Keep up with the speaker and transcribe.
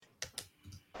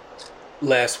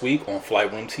Last week on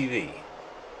Flight Room TV.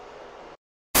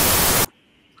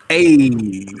 Hey,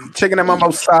 chicken and mambo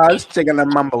sauce, chicken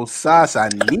and mambo sauce. I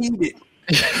need it.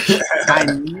 I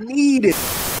need it.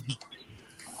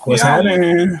 What's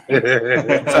happening?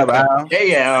 What's up, Al?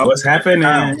 Hey, Al. What's happening?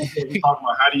 Al.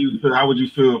 How would you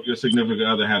feel if your significant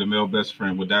other had a male best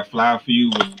friend? Would that fly for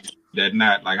you? Would that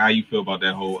not? Like, how you feel about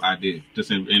that whole idea, just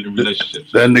in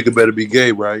relationships? That nigga better be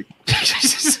gay, right?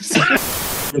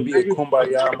 To be a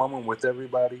kumbaya moment with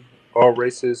everybody, all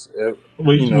races. The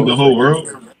whole world.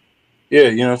 Yeah,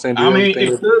 you know what I'm saying. I mean,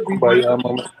 it could be. Kumbaya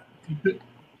moment.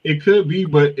 It could be,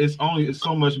 but it's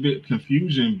so much bit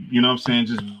confusion. You know what I'm saying?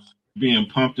 Just being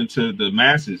pumped into the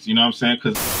masses. You know what I'm saying?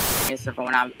 Because from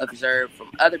what I've observed from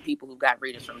other people who got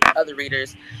readers from other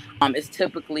readers, it's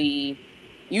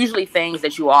usually things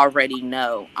that you already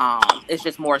know. It's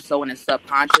just more so in a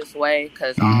subconscious way,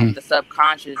 because the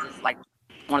subconscious is like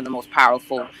one of the most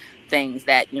powerful things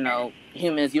that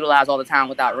humans utilize all the time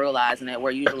without realizing that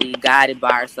we're usually guided by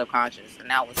our subconscious. And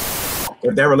that was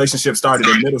if that relationship started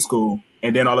in middle school,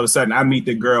 and then all of a sudden I meet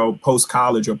the girl post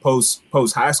college or post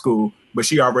high school, but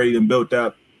she already built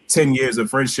up 10 years of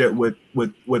friendship with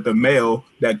a male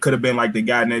that could have been like the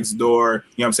guy next door.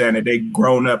 You know what I'm saying? That they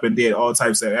grown up and did all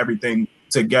types of everything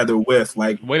together with.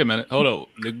 Like, wait a minute, hold on.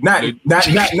 Not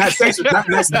sexual. Of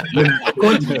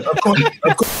course.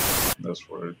 That's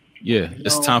right. Yeah,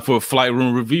 it's time for Flight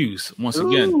Room reviews once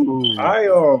again.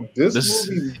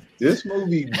 This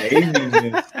movie made me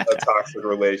in a toxic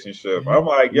relationship. I'm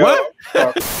like, yo,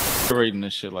 Rating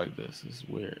this shit like this is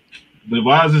weird. But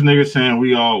why is this nigga saying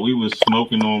we was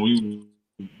smoking on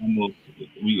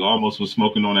we almost was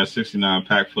smoking on that 69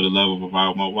 pack for the love of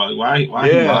our why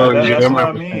yeah, that's what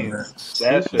I mean.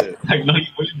 That shit. Like, no,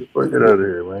 get out of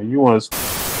here, man. You want to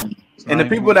And the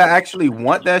people that actually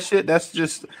want that shit, that's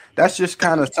just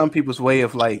kind of some people's way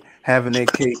of like having their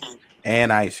cake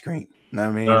and ice cream. You know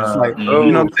what I mean? It's like, you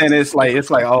know what I'm saying? It's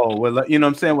like, oh, well, you know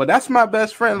what I'm saying? Well, that's my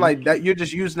best friend. Like that, you're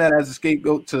just using that as a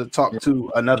scapegoat to talk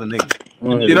to another nigga.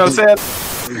 You know what I'm saying?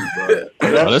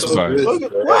 That's fine.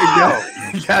 Wow.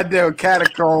 Goddamn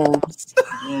catacombs.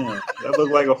 That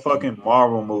looked like a fucking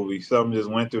Marvel movie. Something just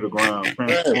went through the ground.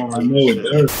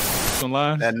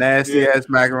 That nasty ass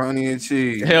macaroni and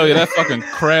cheese. Hell yeah, that fucking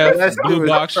crab blue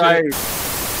box shit.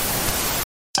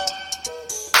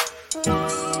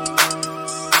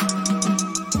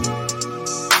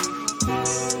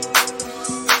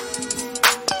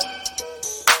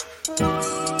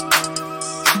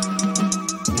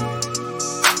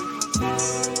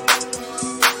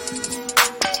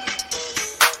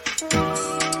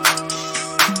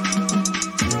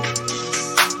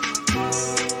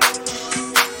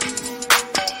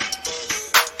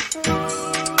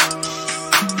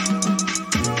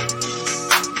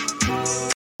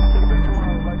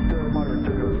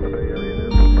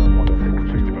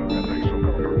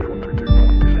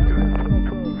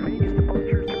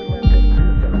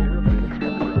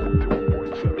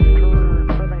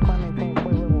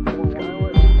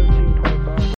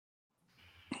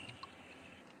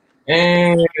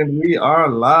 And we are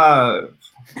live.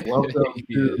 Welcome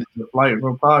to the Flight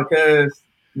Room Podcast,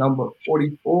 number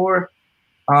 44.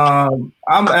 I'm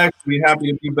actually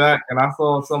happy to be back, and I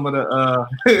saw some of the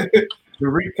the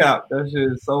recap. That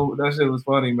shit was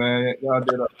funny, man. Y'all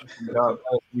did a job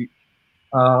last week.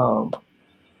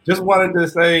 Just wanted to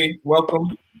say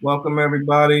welcome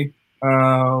everybody.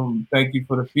 Thank you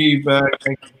for the feedback.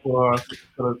 Thank you for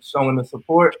showing the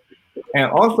support,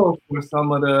 and also for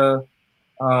some of the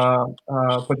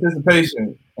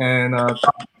participation. And I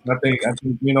think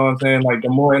you know what I'm saying. Like the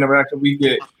more interaction we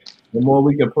get, the more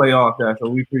we can play off that. So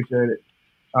we appreciate it.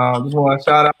 Just want to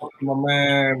shout out to my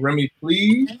man Remy,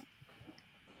 please.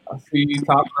 I see you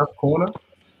top left corner.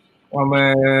 My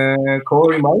man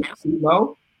Corey Mike,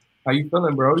 CeeLo. How you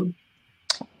feeling, bro?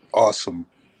 Awesome.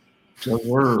 Good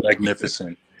word.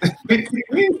 Magnificent.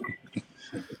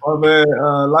 My man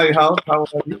Lighthouse, how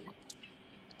are you?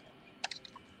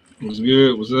 What's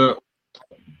good? What's up?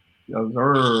 Yes,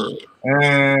 sir.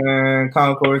 And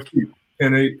Concord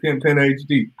Pen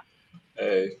HD.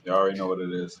 Hey, you already know what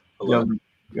it is. Hello.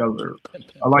 Yes, sir.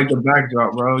 I like the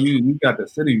backdrop, bro. You got the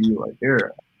city view right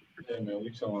there. Yeah, man, we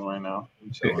chilling right now.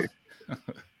 We chilling.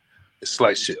 It's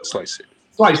slice shit.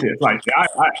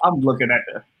 I'm looking at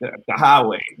the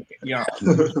highway. Yeah.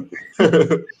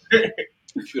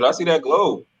 Shoot, I see that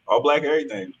globe. All black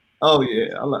everything. Oh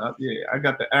yeah, I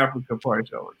got the Africa part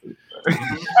showing too.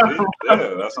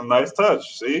 Yeah, that's a nice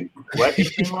touch. See, black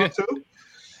on too.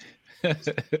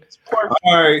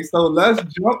 All right, so let's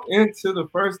jump into the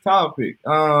first topic.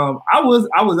 I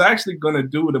was actually gonna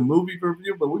do the movie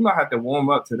review, but we might have to warm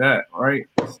up to that, right?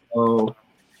 So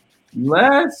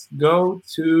let's go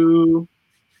to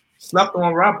Slept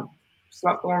On Rappers.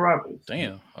 Slept On Rappers.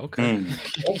 Damn. Okay.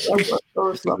 Let's go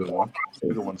to Slept Good On one.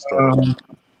 Good one. Start.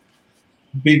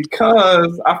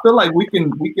 because I feel like we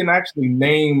can actually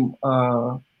name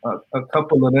a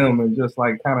couple of them and just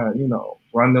like kind of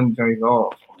run them joints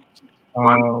off.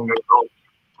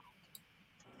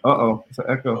 It's an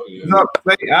echo. Oh, yeah. What's up?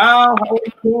 Say, Al, how you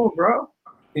doing, bro?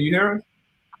 Can you hear us?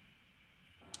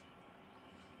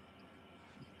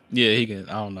 Yeah, he can.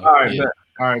 I don't know. All right, Yeah. bet.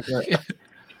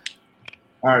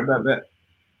 All right, bet.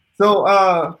 So,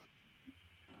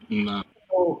 Nah.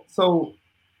 so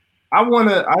I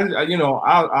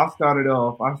I'll start it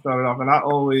off. And I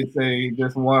always say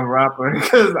just one rapper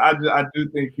because I do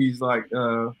think he's like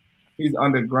he's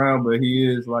underground, but he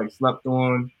is like slept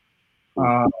on,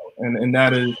 and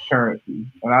that is Currency.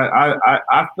 And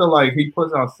I feel like he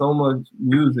puts out so much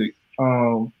music,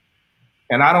 and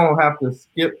I don't have to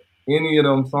skip any of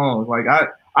them songs. Like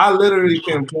I literally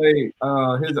can play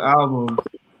his albums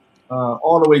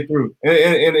all the way through, and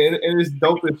it's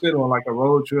dope as shit on like a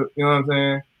road trip. You know what I'm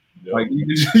saying? Yep. Like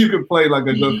you could play like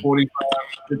a good 45,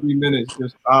 50 minutes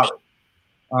just solid.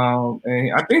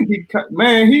 And I think he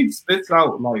spits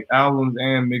out like albums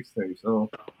and mixtapes. So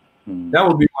that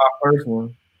would be my first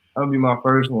one. I'm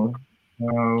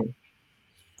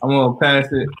gonna pass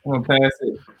it,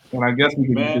 and I guess we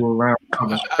can do a round.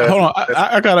 Hold on,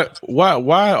 I gotta.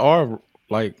 Why are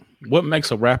like what makes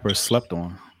a rapper slept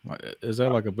on? Is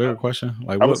that like a bigger question?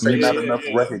 Like I would what say makes not enough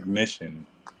recognition.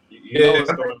 You know,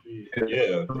 it's going to be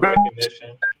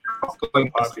recognition,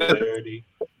 popularity.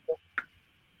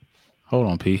 Hold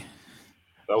on, P.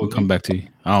 We'll come back to you.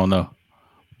 I don't know,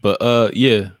 but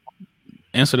yeah,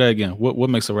 answer that again. What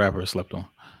makes a rapper slept on?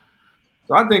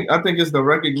 So I think it's the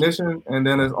recognition, and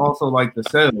then it's also like the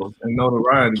sales and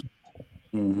notoriety,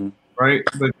 right?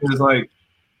 Because like,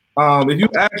 if you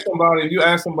ask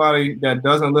somebody that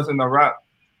doesn't listen to rap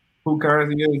who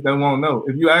Currency is, they won't know.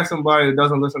 If you ask somebody that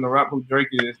doesn't listen to rap who Drake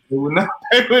is, they would know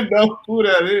who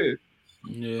that is.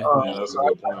 Yeah, that's a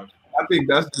good point. I think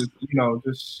that's just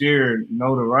sheer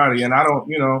notoriety, and I don't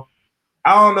know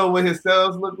what his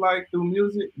sales look like through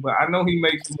music, but I know he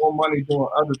makes more money doing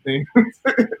other things.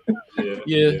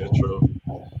 Yeah, true.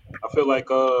 I feel like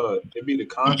it'd be the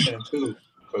content too,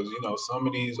 because some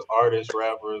of these artists,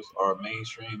 rappers are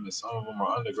mainstream, and some of them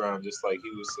are underground. Just like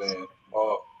he was saying,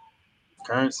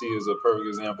 Currency is a perfect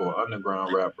example of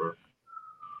underground rapper.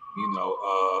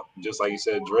 Just like you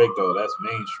said, Drake though, that's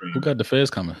mainstream. Who got the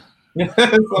feds coming? That's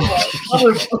kind of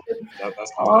mainstream.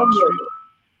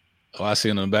 Oh, I see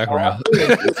him in the background.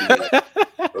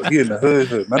 He in the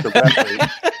hood, not the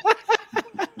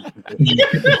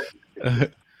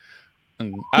rapper.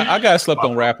 I got a slept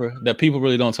on rapper that people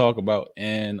really don't talk about,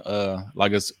 and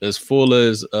like as full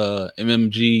as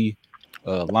MMG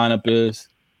lineup is,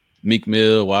 Meek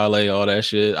Mill, Wale, all that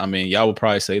shit. I mean, y'all would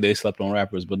probably say they slept on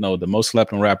rappers, but no, the most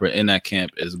slept on rapper in that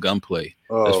camp is Gunplay.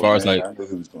 As far as like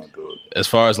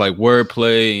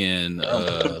wordplay and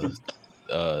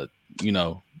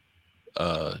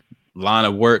line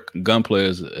of work, Gunplay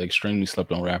is an extremely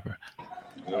slept on rapper.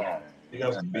 He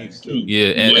got some beats too. Yeah,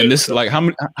 and this is like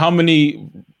how many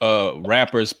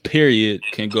rappers period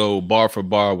can go bar for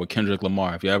bar with Kendrick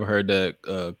Lamar? Have you ever heard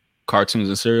that cartoons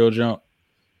and cereal jump?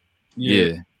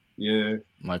 Yeah.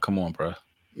 Like, come on, bro.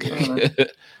 Come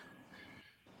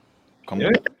on.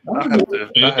 And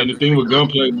the thing with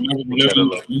Gunplay,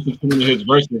 whenever you listen to his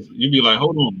verses, you be like,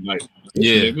 hold on, like, this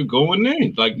nigga going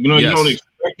in. Like, you don't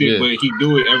expect it, but he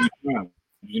do it every time.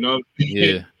 Yeah.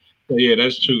 So yeah,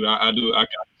 that's true. I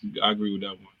agree with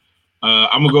that one.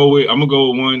 I'm gonna go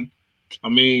with one. I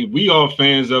mean, we all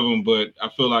fans of him, but I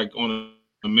feel like on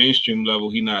a mainstream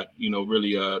level, he not,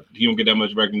 really, he don't get that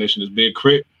much recognition as Big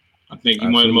Crit. I think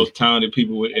he's one of the most talented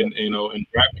people in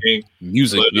rap game.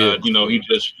 Music, but he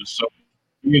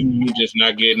just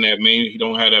not getting that he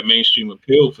don't have that mainstream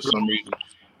appeal for some reason.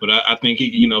 But I think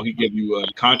he give you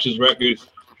conscious records,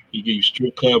 he give you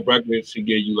strip club records, he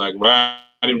give you like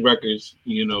riding records.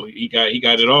 He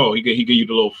got it all. He give you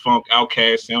the little funk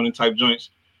Outkast sounding type joints.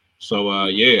 So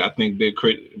I think Big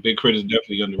Crit is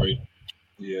definitely underrated.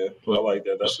 Yeah, I like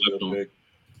that. That's a good pick.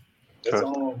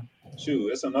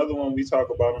 It's another one we talk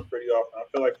about him pretty often. I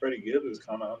feel like Freddie Gibbs is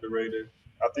kind of underrated.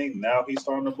 I think now he's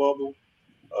starting to bubble.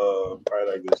 Probably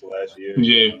like this last year.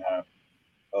 Yeah.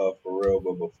 For real,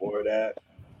 but before that,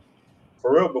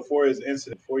 before his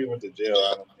incident, before he went to jail,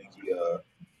 I don't think he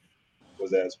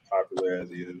was as popular as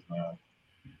he is now.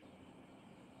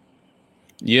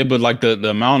 Yeah, but like the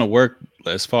amount of work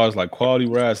as far as like quality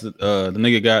wise, the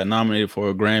nigga got nominated for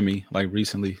a Grammy like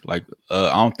recently. Like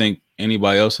I don't think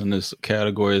anybody else in this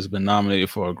category has been nominated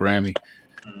for a Grammy.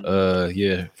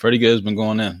 Yeah, Freddie Gibbs been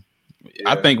going in.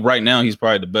 I think right now he's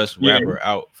probably the best rapper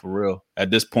out for real. At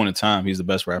this point in time, he's the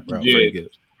best rapper out. Freddie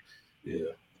Gibbs. Yeah.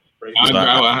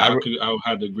 I would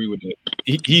have to agree with that.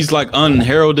 He's like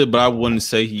unheralded, but I wouldn't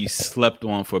say he's slept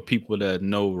on for people that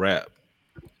know rap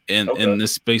in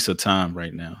this space of time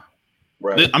right now.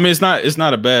 Right. I mean, it's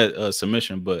not a bad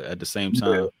submission, but at the same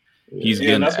time, he's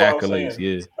getting accolades.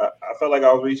 Yeah. I felt like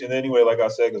I was reaching anyway, like I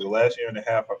said, because the last year and a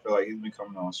half, I feel like he's been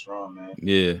coming on strong, man.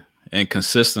 Yeah, and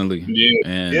consistently. Yeah,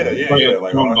 and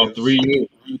like about 3 years.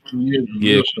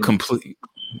 Yeah, complete.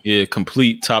 Yeah,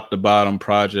 complete top to bottom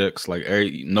projects, like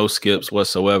no skips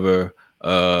whatsoever.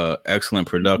 Excellent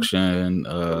production.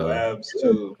 Collabs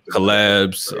too.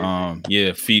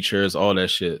 Collabs. Features, all that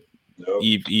shit.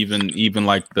 Yep. Even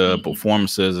like the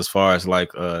performances, as far as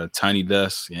like Tiny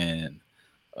Desk and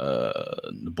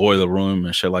the Boiler Room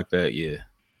and shit like that. Yeah,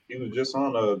 he was just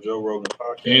on a Joe Rogan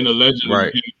podcast, and allegedly,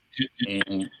 right.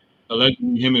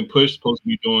 Allegedly, him and Push supposed to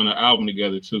be doing an album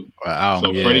together too.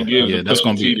 So Freddie Gibbs, that's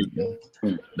gonna be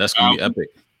epic.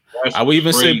 I would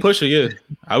even say Pusha. Yeah,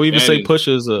 I would even say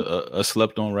Pusha's a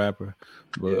slept on rapper.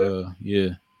 But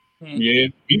he's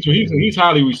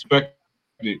highly respected.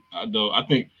 Though I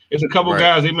think it's a couple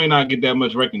guys, they may not get that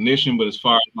much recognition, but as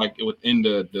far as like within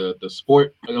the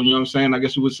sport, you know what I'm saying? I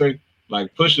guess you would say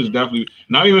like Pusha's definitely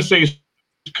not even say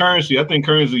Currency. I think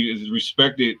Currency is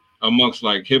respected amongst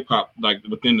like hip hop, like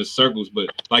within the circles, but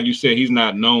like you said, he's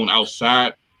not known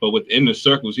outside, but within the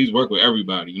circles, he's worked with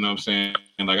everybody. You know what I'm saying?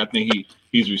 And like I think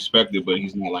he's respected, but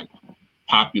he's not like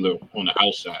popular on the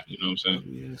outside. You know what I'm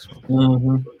saying?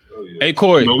 Mm-hmm. Hey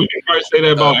Corey, we can probably say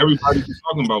that about everybody we're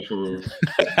talking about for real.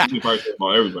 We can probably say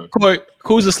about everybody. Corey,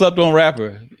 who's a slept on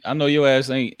rapper? I know your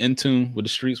ass ain't in tune with the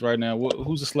streets right now.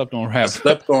 Who's a slept on rapper?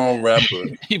 Slept on rapper.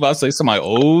 He about to say somebody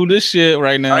old as shit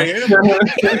right now. I am.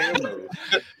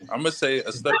 I'm gonna say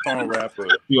a slept on rapper.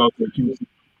 I'm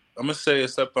gonna say a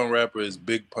slept on rapper is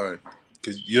Big Pun.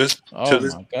 Cause you're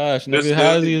my gosh, nigga,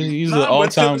 how is he? He's an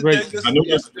all-time great. I know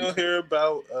you still hear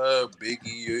about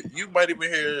Biggie. You might even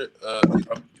hear,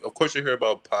 of course, you hear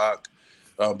about Pac,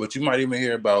 but you might even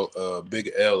hear about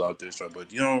Big L out there.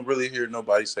 But you don't really hear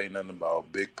nobody say nothing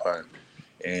about Big Pun,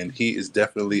 and he is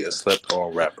definitely a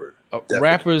slept-on rapper.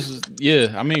 Rappers,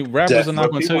 I mean, rappers are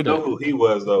not gonna tell you that. Who he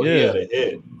was though. He had a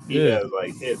hit. He has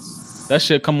like hits. That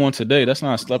shit come on today. That's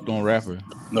not a slept-on rapper.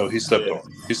 No, he slept on.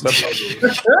 He slept on.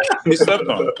 He slept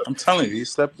on. I'm telling you, he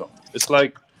slept on. It's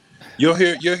like you'll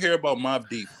hear about Mobb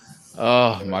Deep.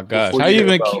 Oh my gosh! How you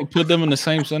even put them in the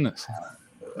same sentence?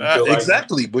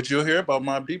 Exactly, but you'll hear about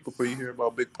Mobb Deep before you hear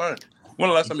about Big Pun. When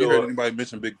the last time you heard anybody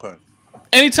mention Big Pun?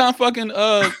 Anytime fucking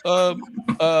I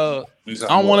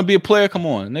don't want to be a player. Come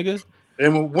on, nigga.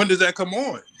 And when does that come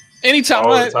on? Anytime,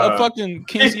 right? A fucking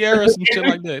King Sierra or some shit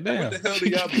like that. Damn. What the hell do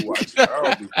y'all be watching?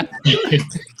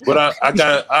 But I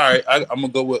got all right. I'm gonna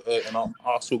go with, and I'm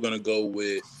also gonna go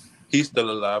with. He's still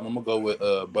alive. I'm gonna go with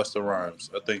Busta Rhymes.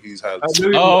 I think he's highly.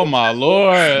 Oh my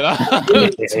lord!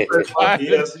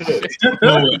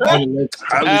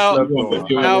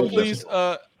 Al, please.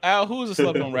 Al, who's a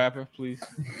slept on rapper, please?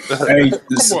 Hey,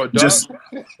 just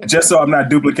so I'm not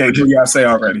duplicating who y'all say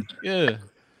already. Yeah.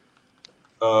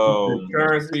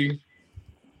 Currency,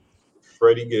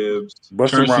 Freddie Gibbs,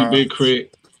 Currency, Big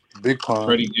Crit, Big Pun,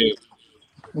 Freddie Gibbs,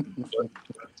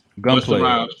 Gunplay.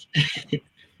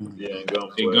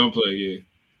 Gunplay.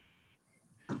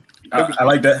 I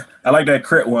like that. I like that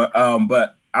Crit one.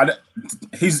 But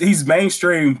he's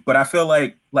mainstream. But I feel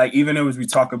like even as we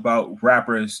talk about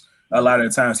rappers, a lot of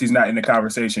the times he's not in the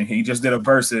conversation. He just did a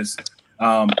versus,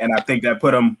 and I think that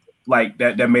put him like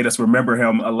that. That made us remember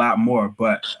him a lot more.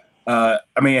 But I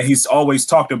mean, he's always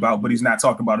talked about, but he's not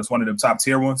talked about as one of the top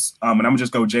tier ones. And I'm gonna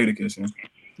just go Jadakiss.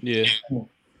 Yeah.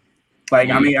 Like,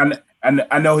 I mean,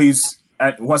 I know he's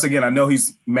once again, I know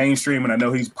he's mainstream and I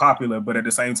know he's popular, but at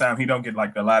the same time, he don't get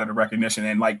like a lot of the recognition.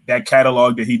 And like that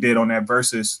catalog that he did on that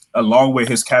versus, along with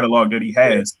his catalog that he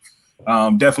has,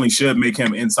 definitely should make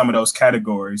him in some of those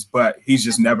categories. But he's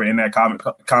just never in that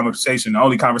conversation. The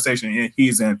only conversation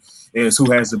he's in is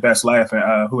who has the best laugh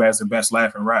and who has the best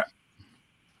laugh and rap.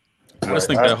 I just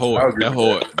think that whole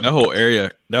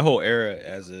era,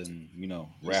 as in, you know,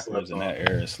 rappers in that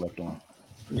era slept on.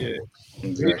 Yeah,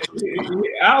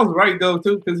 I was right though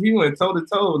too, because he went toe to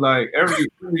toe like every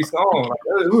song. Like,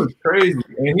 it was crazy,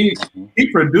 and he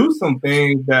produced some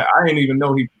things that I didn't even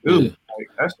know he produced. Yeah. Like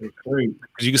that's just crazy.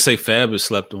 Because you can say Fab is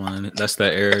slept on. That's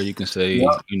that era. You can say,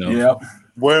 you know. Yeah.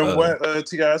 When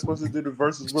T.I. is supposed to do the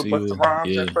verses with Busta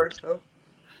Rhymes at first though.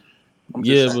 But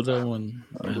that one.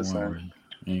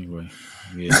 Anyway,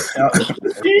 yeah. I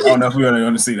don't know if we're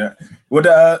gonna see that. Would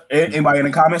anybody in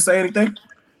the comments say anything?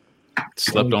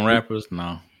 Slept on rappers?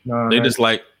 No. They just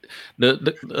like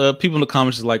the people in the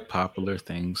comments just like popular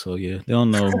things. So yeah, they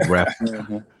don't know rap.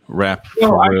 Rap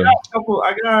for real.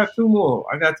 I got two more.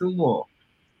 I got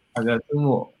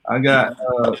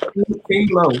King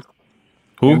Los.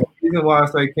 Who? And the reason why I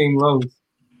say King Los.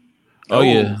 Oh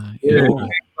yeah. King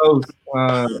Los.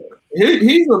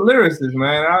 He's a lyricist,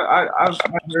 man. I've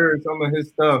heard some of his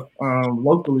stuff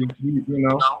locally. You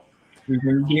know, he's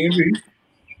in DMV.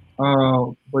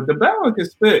 But the battle can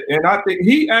spit, and I think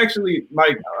he actually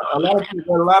like a lot of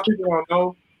people don't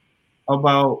know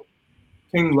about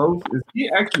King Los is he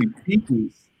actually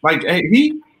teaches like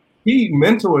he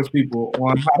mentors people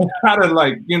on how to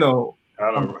like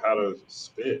how to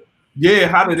spit. Yeah,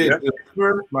 how did it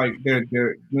like their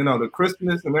the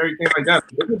crispness and everything like that.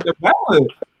 The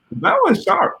battle is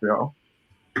sharp, yo.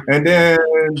 And then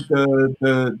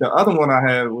the other one I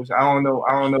had, which I don't know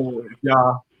if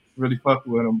y'all really fuck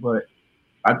with him, but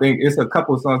I think it's a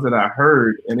couple of songs that I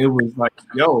heard, and it was like,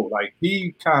 like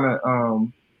he kind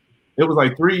of it was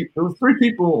like three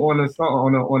people on the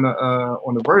song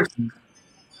on the verses.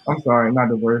 I'm sorry, not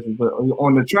the verses, but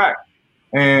on the track,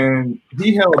 and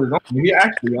he held his own. He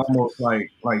actually almost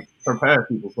like surpassed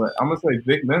people. But I'm gonna say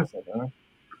Vic Mensa, man.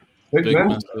 Vic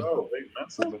Mensa. Oh, Vic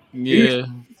Mensa. Yeah,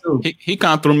 he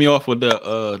kind of threw me off with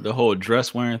the whole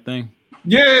dress wearing thing.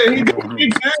 Yeah, he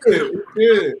did.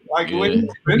 Like when he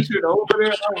ventured over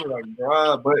there, I was like,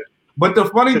 bruh. But the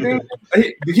funny thing,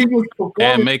 he was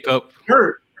performing and makeup.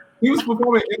 Skirt. He was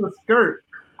performing in a skirt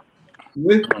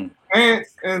with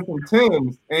pants and some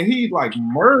Timbs, and he like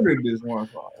murdered this one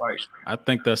song. Like, I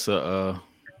think that's an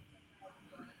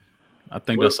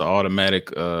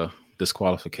automatic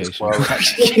disqualification. Yeah. I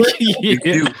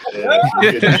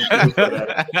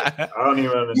don't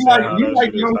even understand. You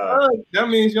like Young Thug? That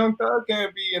means Young Thug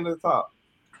can't be in the top.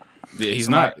 Yeah, he's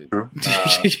not.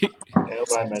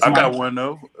 I got one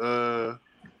though.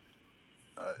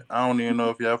 I don't even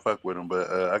know if y'all fuck with him, but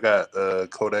I got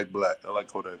Kodak Black. I like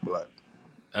Kodak Black.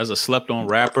 As a slept-on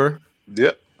rapper.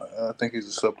 Yep, I think he's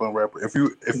a slept-on rapper. If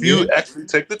you actually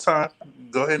take the time,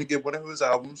 go ahead and get one of his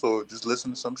albums, or just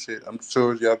listen to some shit. I'm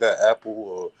sure y'all got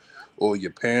Apple or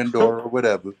your Pandora or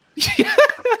whatever. Get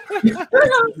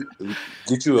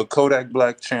you a Kodak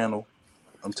Black channel.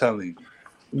 I'm telling you.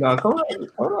 No,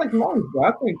 Kodak nice, but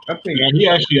I think. Yeah, he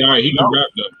actually alright. He can rap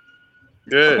though.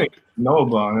 Yeah. Know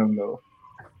about him though.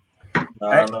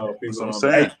 I don't know. People I'm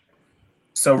saying.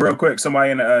 So real quick,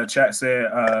 somebody in the chat said,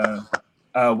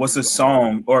 "What's a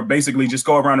song?" Or basically, just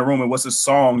go around the room and what's a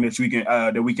song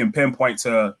that we can pinpoint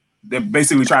to? They're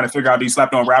basically trying to figure out these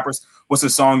slept-on rappers. What's a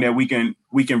song that we can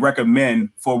recommend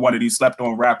for one of these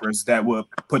slept-on rappers that would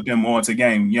put them onto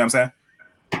game? You know what I'm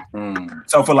saying?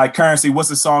 So for like Currency, what's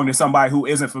a song that somebody who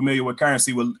isn't familiar with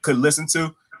Currency could listen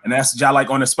to? And that's y'all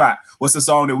like on the spot. What's the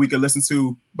song that we could listen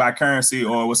to by Currency,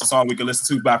 or what's the song we could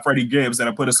listen to by Freddie Gibbs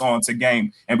that'll put us on to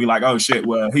game and be like, oh shit,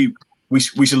 well we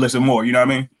should listen more. You know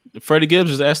what I mean? Freddie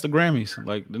Gibbs just asked the Grammys.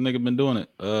 Like the nigga been doing it.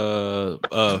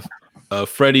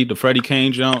 Freddie, the Freddie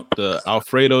Kane jump, the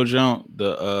Alfredo jump,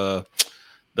 the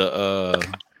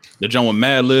jump with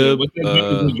Mad Lib.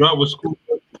 Drop with School.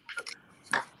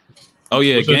 Oh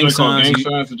yeah, Gang Signs.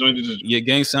 Yeah,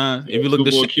 Gang Signs. If you look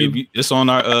this shit, it's on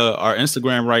our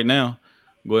Instagram right now.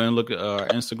 Go ahead and look at our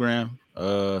Instagram.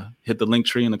 Hit the link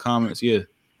tree in the comments. Yeah.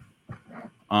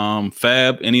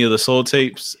 Fab, any of the Soul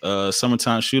Tapes,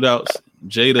 Summertime Shootouts,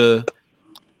 Jada,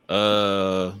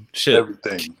 shit.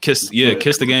 Everything. Kiss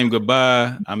the Game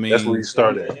Goodbye. I mean, that's where you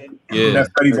started. Yeah. That's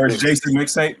Freddie versus Jason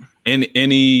mixtape.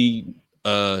 Any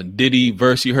Diddy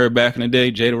verse you heard back in the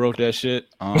day, Jada wrote that shit.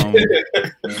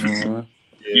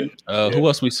 Who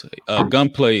else we say?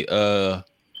 Gunplay.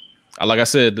 Like I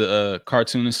said, the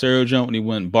cartoon and serial jump when he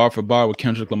went bar for bar with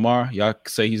Kendrick Lamar. Y'all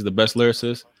say he's the best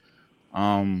lyricist.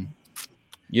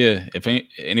 Yeah. If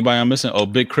anybody I'm missing,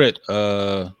 Big Crit.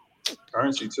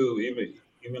 Currency too. Even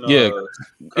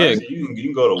Currency, you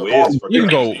can go to Wiz for you can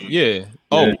go. Currency. Yeah.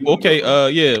 Oh, okay.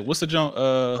 Yeah. What's the jump?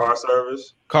 Car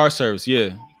Service. Car Service.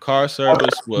 Yeah. Car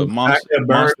Service with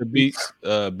Monster Beats,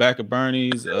 Back of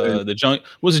Bernie's, the joint.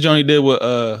 What's the joint he did with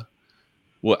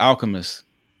Alchemist?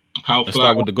 How Let's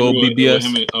start with the Gold BBS.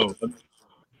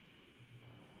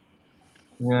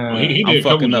 Yeah, he did a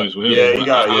couple joints with him. Yeah, he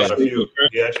got a few.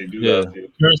 He actually do got a few.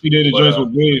 Currency did the joints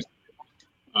with Wiz.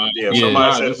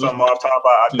 Somebody said something off top.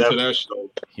 I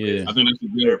definitely I think that's a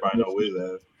good. Everybody know Wiz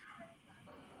as.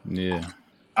 Yeah.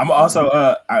 I'm also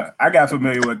I got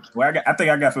familiar with. Well, I think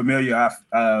I got familiar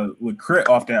with Crit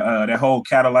off that whole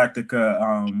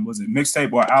Catalactica was it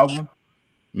mixtape or album?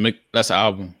 That's an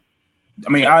album. I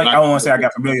mean, I don't want to say I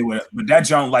got familiar with it, but that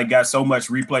junk like got so much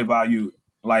replay value.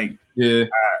 Like,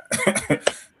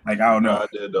 Like I don't know. I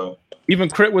did though. Even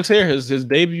Crit was here. His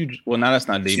debut. Well, no, that's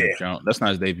not debut Yeah. John. That's not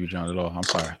his debut John at all. I'm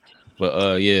sorry,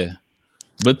 but yeah.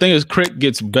 But the thing is, Crit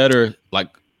gets better, like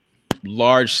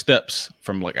large steps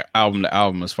from like album to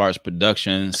album as far as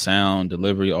production, sound,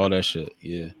 delivery, all that shit.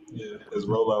 Yeah. Yeah, his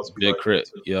rollouts. Big like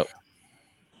Crit. Yep.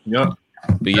 Yep.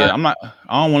 But yeah,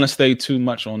 I don't want to stay too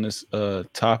much on this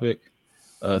topic.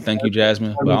 Thank you,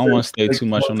 Jasmine. But I don't want to stay too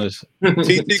much on this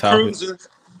topic.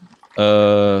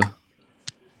 I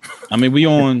mean, we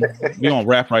on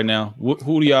rap right now.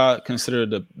 Who do y'all consider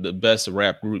the best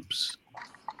rap groups?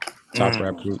 Top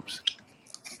rap groups.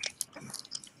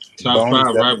 Top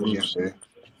 5 rap groups.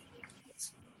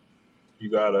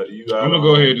 You gotta. I'm gonna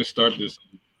go ahead and start this.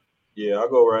 Yeah, I'll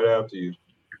go right after you.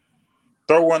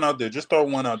 Throw one out there. Just throw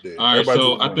one out there. All right,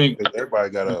 so I think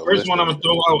everybody got the first one I'm gonna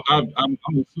throw out. I'm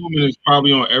assuming it's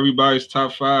probably on everybody's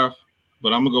top 5,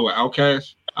 but I'm gonna go with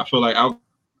Outkast. I feel like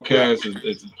Outkast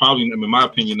is probably, in my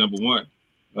opinion, number 1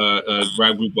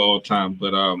 rap group of all time.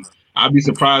 But I'd be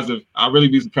surprised if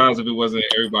it wasn't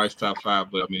everybody's top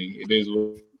 5. But I mean, it is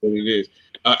what it is.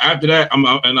 After that,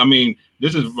 I mean,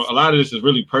 this is a lot of this is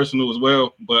really personal as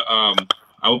well. But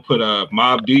I would put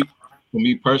Mobb Deep. For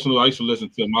me personally, I used to listen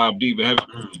to Mobb Deep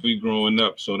heavily growing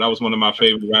up, so that was one of my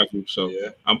favorite rap groups. So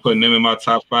I'm putting them in my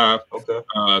top 5. Okay.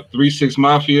 3 6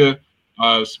 Mafia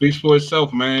speaks for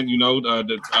itself, man. You know,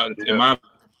 in my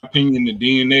opinion, the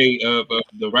DNA of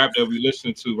the rap that we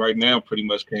listen to right now pretty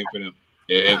much came from them.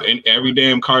 And every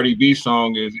damn Cardi B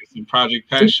song is some Project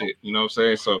Pat shit. You know what I'm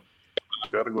saying? So.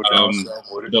 Gotta go down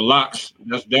south with it. The Locks,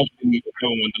 that's definitely the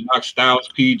one. The Locks, Styles,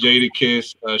 P,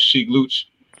 Jadakiss, Sheek Luch.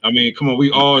 I mean, come on,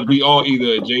 we all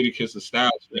either Jadakiss or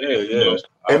Styles. Yeah.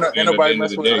 Ain't nobody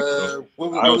mess with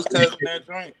what was cousin that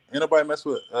joint? Ain't nobody mess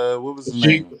with what was his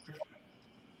name?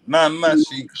 Nah, not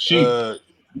Sheek.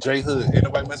 J Hood. Ain't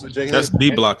nobody mess with J Hood. That's D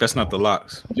Block. That's not the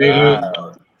Locks. J Hood.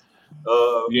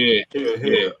 Yeah.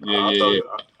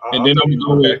 And then I'm gonna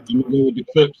go with the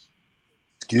Clips.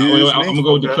 I'm gonna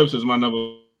go with the Clips as my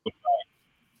number 5.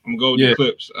 I'm gonna go with the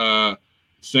Clips.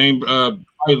 Same, probably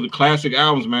the classic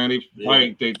albums, man. They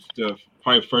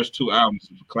probably first 2 albums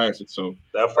for classic. So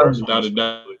that first, without a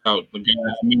doubt, the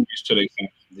memories to their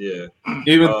fans. Yeah.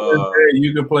 Even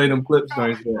you can play them Clips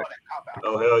right there.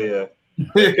 Oh hell yeah.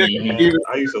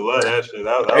 I used to love that shit.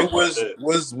 That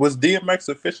was DMX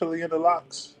officially in the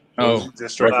Locks? Oh,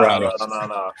 just straight no.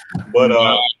 But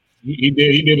he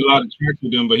did a lot of tracks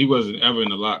with them, but he wasn't ever in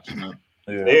the Locks, man.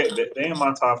 Yeah. They in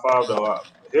my top 5 though.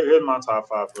 Here's my top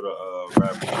 5 for the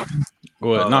rap.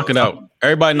 Go ahead, knock it out.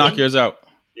 Everybody, knock yours out.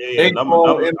 Yeah. I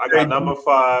got number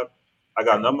 5. I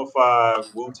got number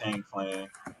 5 Wu-Tang Clan.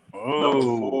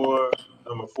 Oh.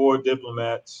 Number 4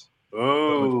 Diplomats.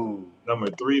 Oh. Number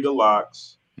 3 the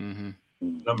Locks. Mm-hmm.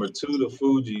 Number 2 the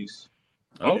Fugees.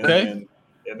 Okay.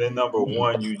 And then number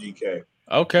 1 UGK.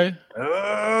 Okay.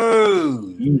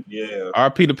 Oh. Yeah.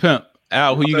 RP the Pimp.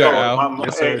 Al, who you got, Al?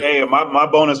 My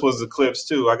bonus was the Clips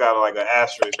too. I got like an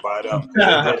asterisk by them.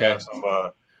 Okay.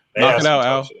 Knock it out,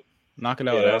 Al. Knock it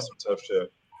out. Yeah, that's some tough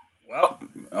shit. Well,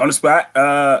 on the spot,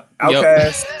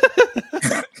 Outkast,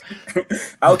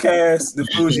 Outkast, the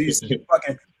Fugees,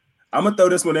 fucking. I'm gonna throw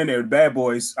this one in there. Bad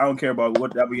Boys. I don't care about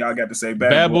what y'all got to say.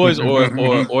 Bad Boys or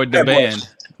the band.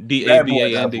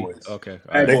 DABAND. Okay.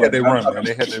 They had their run, man.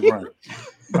 They had their run.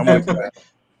 I'm with that.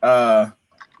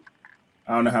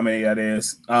 I don't know how many that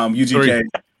is. UGK.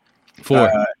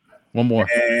 4. One more.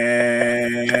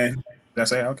 And did I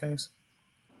say Outkast?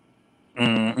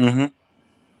 Mm-hmm.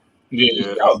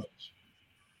 Yeah.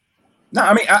 No,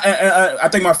 I mean, I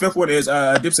think my 5th one is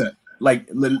Dipset. Like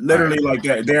literally, like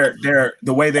they're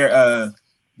the way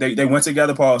they went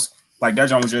together. Pause. Like that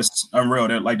joint was just unreal.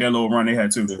 That like that little run they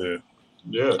had too.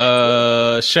 Yeah.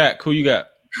 Shaq, who you got?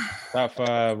 Top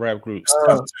 5 rap groups.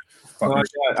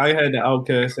 I had the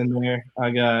Outkast in there.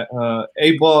 I got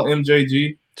 8-Ball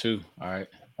MJG. 2. All right.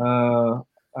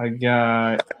 I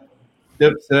got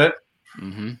Dipset.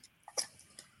 Mm-hmm.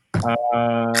 I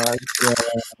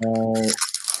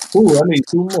need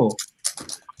 2 more.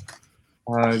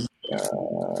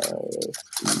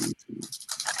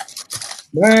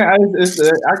 Man, I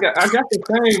got the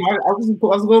same. I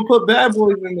was gonna put Bad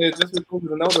Boys in there just because of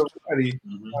the notoriety.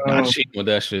 Not cheating with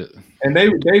that shit. And they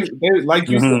like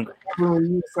you said, when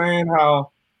you were saying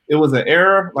how it was an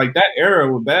era, like that era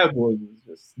with Bad Boys was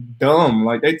just dumb.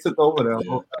 Like they took over the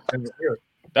whole era.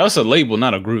 That was a label,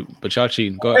 not a group. But y'all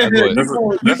cheating. Go ahead. That's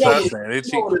what I'm saying. They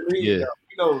cheating. Yeah.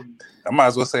 I might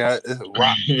as well say it's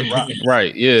rock.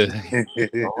 Right. Yeah.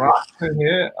 Rock.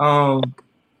 Yeah. I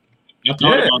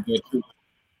thought about that too.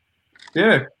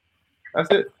 Yeah. That's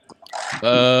it.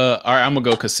 All right, I'm gonna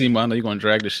go Casimo. I know you're gonna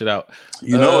drag this shit out.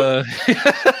 You know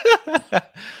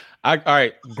all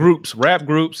right, groups, rap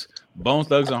groups, Bone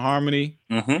Thugs and Harmony.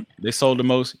 Mm-hmm. They sold the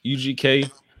most.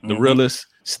 UGK, the realest.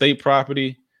 State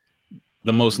Property,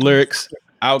 the most lyrics.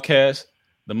 Outkast,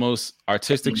 the most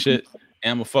artistic shit.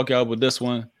 And I'm gonna fuck y'all with this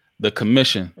one. The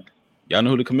Commission. Y'all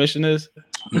know who the Commission is?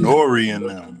 Nori and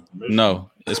them. No,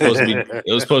 it's supposed to be.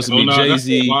 It was supposed to be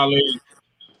Jay-Z.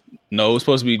 No, it was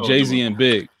supposed to be Jay-Z and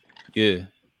Big. Yeah.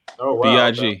 Oh wow.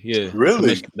 B.I.G. Yeah.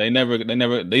 Really? They never.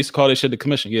 They used to call this shit the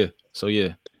Commission. Yeah. So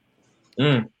yeah.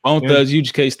 Bone Yeah. Thugs,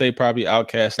 UGK, State Property,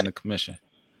 Outkast, and the Commission.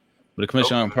 But the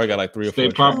Commission probably got like 3 or 4.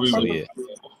 State Property. So yeah.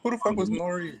 Who the fuck was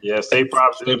Nori? Yeah, State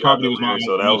Property was my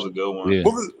so that was a good one. Yeah.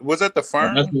 Was that the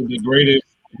Firm? That's the greatest.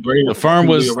 The Firm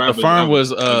was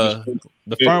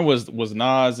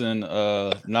Nas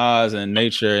and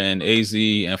Nature and AZ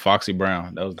and Foxy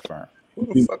Brown. That was the Firm.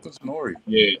 Who the fuck was Nori?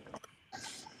 Yeah.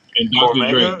 And Dr.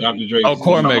 Dre. Dr. Dre. Oh,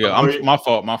 Cormega. My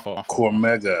fault.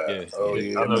 Cormega. Yeah. Oh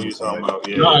yeah. I know you're talking about.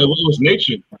 Yeah. No, it was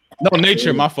Nature. No,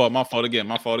 Nature. My fault again.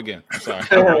 I'm sorry.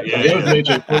 It was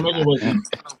Nature. Cormega was.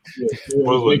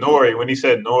 Was with Nori when he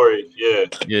said Nori. Yeah.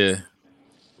 Yeah.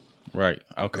 Right.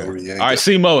 Okay. Nori, All right,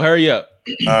 C-Mo, hurry up.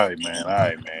 All right,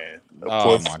 man. Of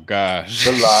course, my gosh.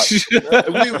 The Locks.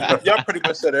 Y'all pretty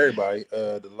much said everybody.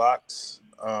 The Locks.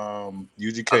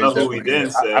 UGK. I know who we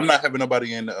didn't say. I'm not having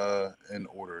nobody in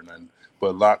order or nothing.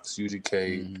 But Locks,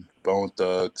 UGK, Bone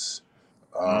Thugs.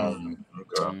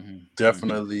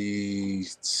 Definitely.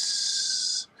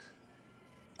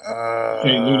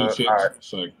 Hey, lunatic. Right.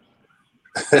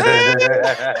 That's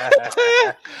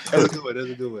a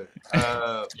good one.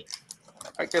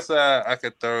 I guess I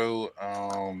could throw.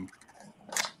 I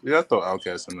throw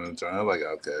Outkast in the joint. I like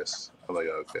Outkast. I feel like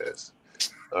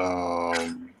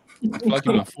you're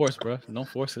gonna force, bro. Don't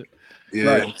force it. Yeah,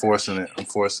 Right. I'm forcing it.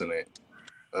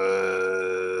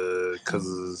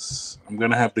 Because I'm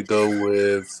gonna have to go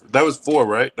with. That was 4,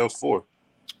 right? That was 4.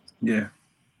 Yeah.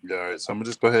 All right, so I'm gonna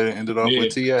just go ahead and end it off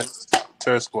with TS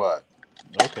Terror Squad.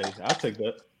 Okay, I'll take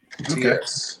that.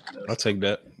 TS. I'll take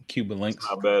that. Cuban Links.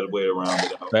 Not a bad way around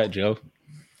it. Fat Joe.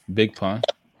 Big Pun.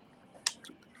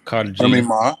 Carter G.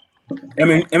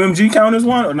 MMG count as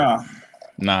one or nah?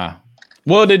 Nah.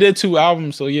 Well, they did 2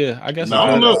 albums, so yeah, I guess. No.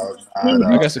 I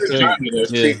guess it could.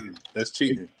 Yeah. That's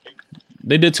cheating.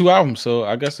 They did 2 albums, so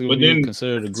I guess it would be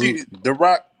considered a group. The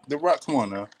Rock. Come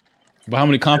on now. But how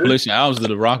many compilation albums did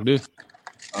The Rock do?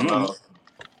 I don't know.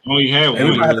 Only had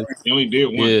one. He only did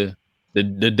one. Yeah.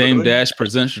 The Dame Dash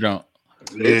Presents jump.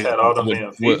 They had all the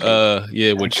man. With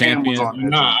Champion.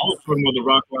 Nah, I was talking about the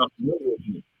Rock Life.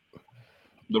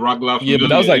 The Rock Life. Yeah, but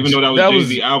that was like, even though that was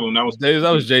Jay-Z album. That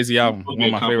was Jay-Z album. One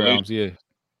of my favorite albums. Yeah.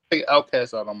 Take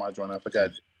Outkast out on my joint. I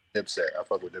forgot Dipset. I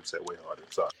fuck with Dipset way harder.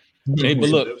 Sorry. Hey, but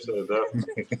look.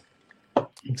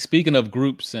 Speaking of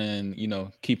groups and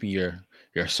keeping your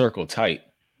circle tight,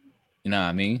 you know what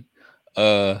I mean?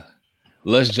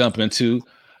 Let's jump into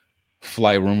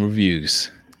Flight Room Reviews.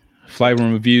 Flight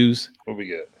Room Reviews. What we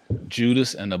got?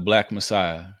 Judas and the Black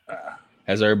Messiah.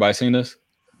 Has everybody seen this?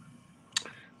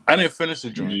 I didn't finish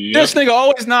the joint. Yep. This nigga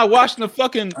always not watching the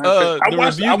fucking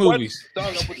review movies. Dog, I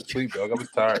went to sleep, dog. I was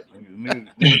tired.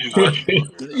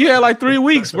 You had like 3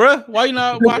 weeks, bro. Why you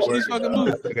not watching these fucking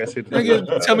movies?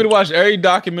 Nigga, tell me to watch every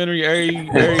documentary,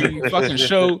 every fucking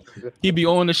show. He be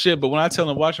on the shit, but when I tell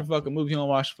him to watch a fucking movie, he don't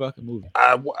watch the fucking movie.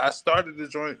 I started the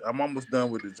joint. I'm almost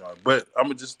done with the joint, but I'm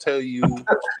gonna just tell you,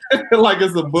 like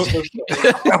it's a book.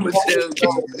 I'm gonna tell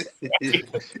you,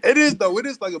 it is though. It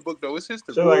is like a book though. It's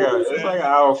history. It's like an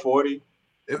hour 40.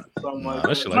 Something like that.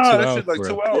 That shit like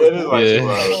 2 hours. Yeah, it is like 2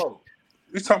 hours.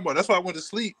 We talking about that's why I went to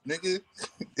sleep, nigga.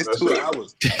 It's 2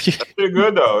 hours. That shit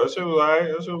good though. That shit was alright.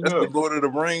 That shit was that's good. The Lord of the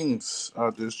Rings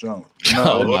out this joint.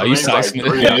 No, you sizing it.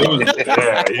 Yeah,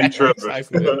 you tripping.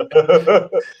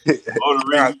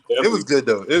 It was good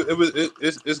though.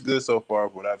 It's good so far.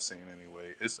 What I've seen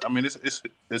anyway. It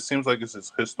seems like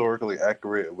it's historically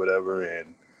accurate or whatever,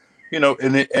 and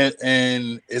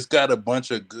and it's got a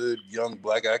bunch of good young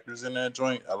black actors in that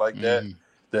joint. I like that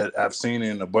I've seen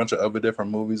in a bunch of other different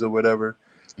movies or whatever.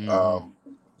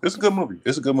 It's a good movie.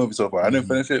 It's a good movie so far. I didn't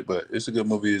finish it, but it's a good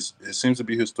movie. It seems to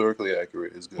be historically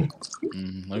accurate. It's good.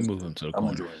 Let me move into the I'm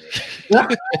corner. enjoying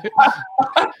it.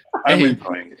 I'm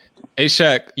enjoying it. Hey,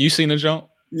 Shaq, you seen the joint?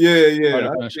 Yeah.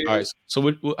 All right.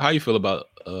 So, how you feel about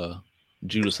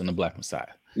Judas and the Black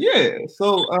Messiah? Yeah.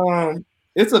 So,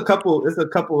 it's a couple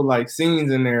like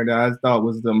scenes in there that I thought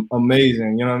was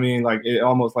amazing. You know what I mean? Like it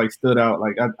almost like stood out.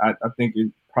 Like I think it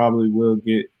probably will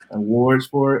get awards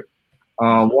for it.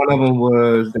 One of them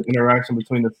was the interaction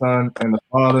between the son and the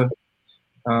father.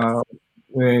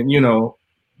 When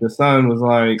the son was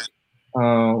like,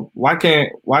 why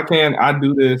can't I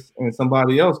do this and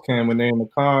somebody else can when they're in the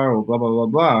car or blah blah blah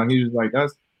blah? And he was like, that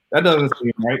doesn't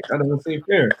seem right. That doesn't seem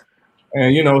fair.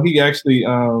 And he actually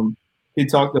he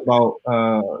talked about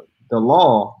the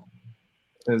law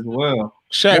as well.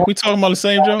 Shaq, we talking about the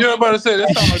same joke? Yeah, I'm about to say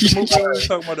that sounds like the movie we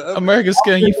talking about. The other American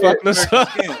Skin, you fucked us up.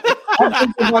 I'm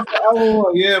thinking about the other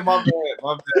one. Yeah, my bad.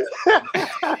 All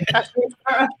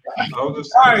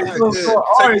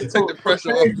right, so the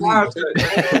pressure off.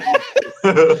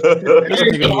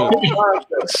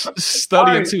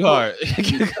 Studying too hard.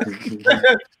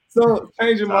 So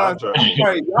change your mind.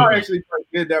 Right, y'all actually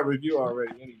did that review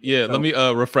already. Anyway. Yeah, let me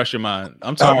refresh your mind.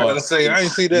 I'm talking about. Say I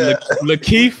ain't see that.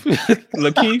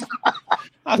 Lakeith.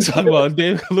 I'm talking about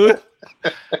David Lewis.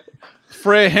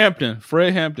 Fred Hampton.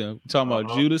 We're talking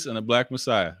about Judas and the Black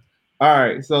Messiah. All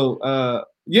right, so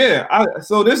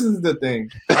so this is the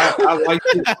thing. I like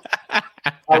it.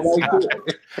 I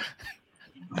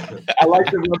like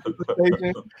the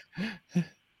representation.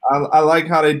 I like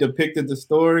how they depicted the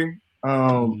story.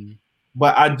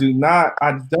 But I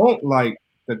don't like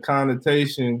the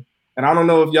connotation, and I don't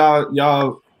know if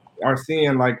y'all are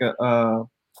seeing like a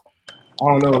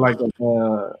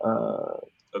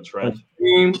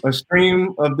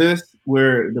stream of this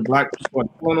where the black people are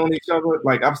pulling on each other.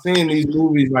 Like I've seen these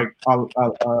movies like a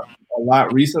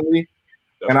lot recently.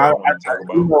 That's and I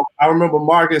remember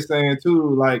Marcus saying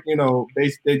too, like,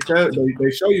 they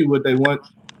show you what they want.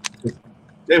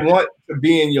 They want to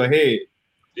be in your head.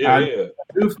 I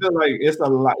do feel like it's a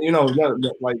lot,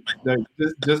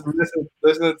 just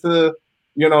listen to,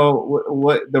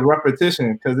 what the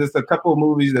repetition, because it's a couple of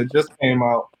movies that just came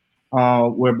out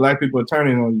where black people are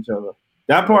turning on each other.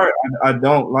 That part I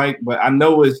don't like, but I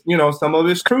know it's, some of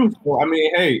it's truth. Well, I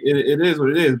mean, hey, it is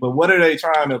what it is. But what are they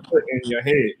trying to put in your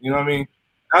head? You know what I mean?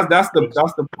 That's the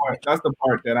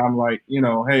part that I'm like,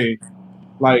 hey,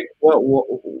 like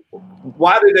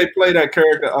why did they play that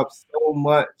character up so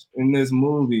much in this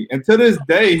movie? And to this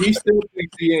day, he still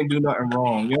thinks he ain't do nothing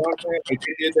wrong. You know what I'm saying? Like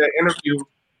they did that interview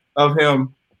of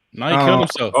him. No, he killed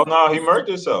himself. Oh no, he murdered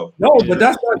himself. No, but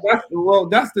that's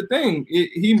the thing.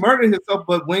 He murdered himself.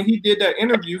 But when he did that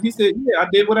interview, he said, "Yeah, I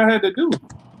did what I had to do."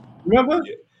 Remember?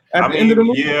 Yeah. End of the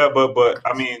movie? Yeah, but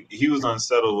I mean, he was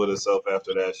unsettled with himself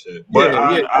after that shit. But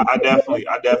I definitely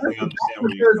understand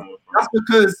where you're coming from. That's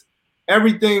because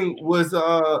everything was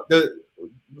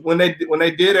when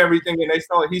they did everything and he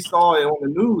saw it on the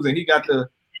news and he got the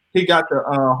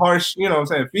harsh,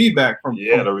 feedback from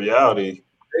the reality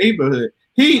neighborhood.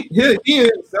 He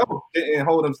himself didn't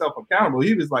hold himself accountable.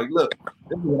 He was like, look,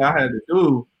 this is what I had to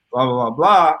do, blah blah blah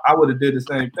blah. I would have did the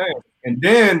same thing. And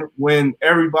then when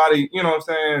everybody,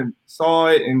 saw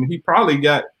it, and he probably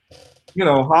got,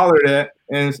 hollered at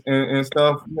and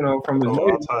stuff, from his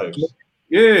neighbors.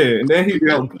 Yeah, and then he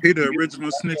the original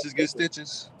snitches get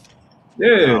stitches.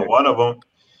 Yeah, one of them.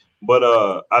 But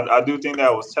I do think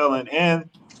that was telling. And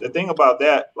the thing about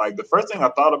that, like the first thing I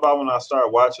thought about when I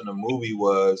started watching the movie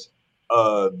was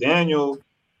Daniel.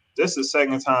 This is the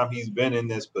second time he's been in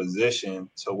this position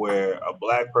to where a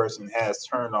black person has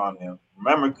turned on him.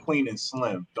 Remember Queen and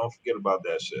Slim? Don't forget about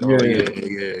that shit.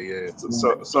 Yeah.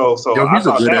 So Yo, I he's a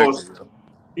thought good that actor, was.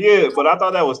 Yeah, but I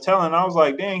thought that was telling. I was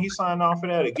like, dang, he signed on for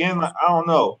that again. Like, I don't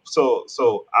know. So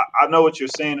I know what you're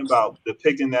saying about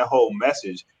depicting that whole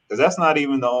message, because that's not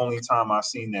even the only time I've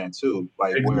seen that too.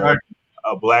 Like where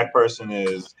a black person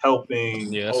is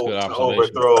helping to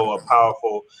overthrow a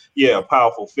powerful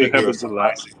figure or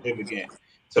somebody significant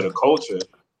to the culture.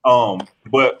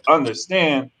 But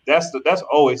understand that's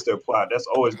always their plot. That's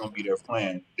always going to be their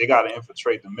plan. They got to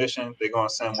infiltrate the mission. They're going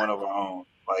to send one of our own.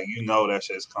 Like, that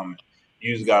shit's coming.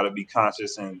 You just got to be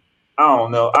conscious, and I don't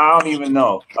know. I don't even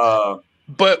know.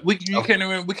 But we can't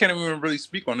even really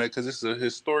speak on that because it's a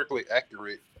historically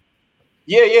accurate.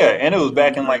 Yeah, and it was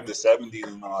back in like the 70s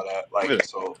and all that. Like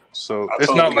so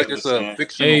it's not like it's a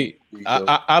fictional. Hey,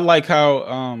 I like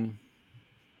how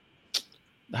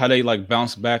they like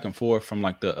bounce back and forth from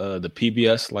like the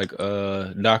PBS like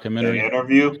documentary the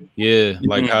interview. Yeah,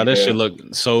 like how that shit look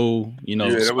so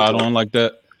spot on like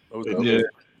that.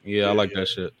 Yeah, I like that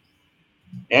shit.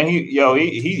 And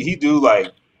he do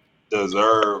like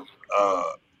deserve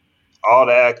all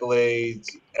the accolades,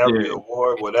 every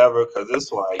award, whatever, because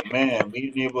it's like, man,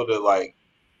 being able to like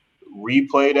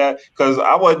replay that, because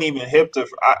I wasn't even hip to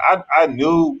I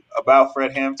knew about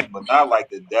Fred Hampton, but not like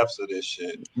the depths of this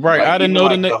shit. Right. Like, I didn't know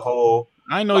the whole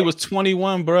I know he was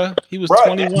 21, bro. He was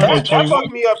 21. That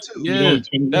fucked me up too. Yeah,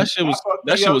 that shit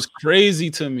was crazy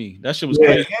to me. That shit was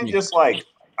crazy. And just like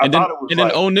and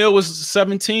then O'Neal was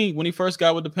 17 when he first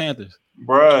got with the Panthers.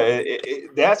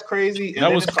 Bruh, that's crazy. And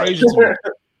that was crazy to me.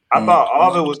 I thought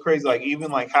all of it was crazy. Like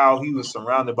even like how he was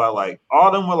surrounded by like all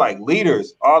of them were like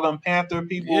leaders, all them Panther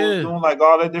people doing like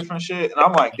all that different shit. And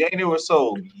I'm like, dang, they were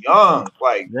so young.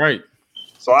 Like right.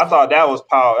 So I thought that was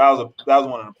power. That was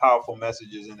one of the powerful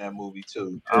messages in that movie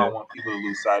too. I don't want people to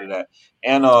lose sight of that.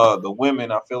 And the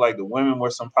women, I feel like the women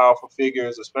were some powerful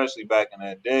figures, especially back in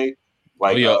that day.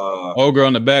 Like old girl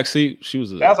in the back seat, she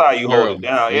was. That's how you hold it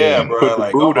down, bro.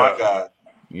 Like, oh my god,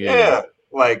 yeah.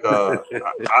 Like,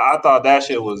 I thought that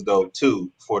shit was dope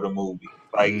too for the movie.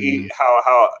 Like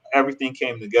how everything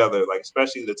came together. Like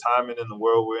especially the timing in the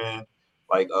world we're in.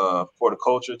 Like for the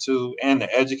culture too, and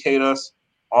to educate us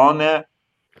on that.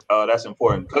 That's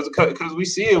important because we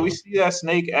see that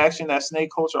snake action, that snake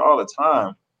culture all the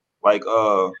time. Like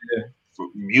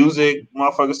music,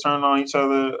 motherfuckers turning on each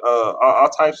other, all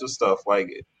types of stuff. Like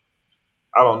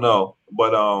I don't know,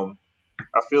 but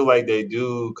I feel like they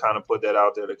do kind of put that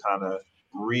out there to kind of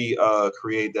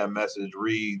create that message,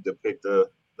 depict the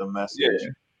message. Yeah.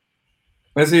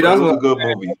 And see, that's a good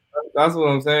movie. That's what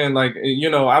I'm saying. Like, you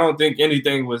know, I don't think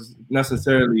anything was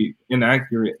necessarily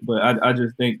inaccurate, but I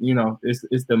just think, you know,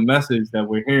 it's the message that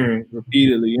we're hearing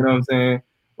repeatedly. You know what I'm saying?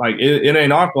 Like, it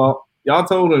ain't our fault. Y'all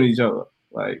told on each other.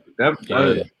 Like that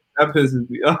pisses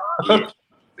me off.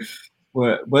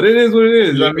 Yeah. But it is what it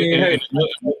is. I mean, hey,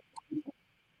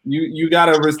 you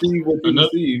gotta receive what you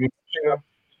receive.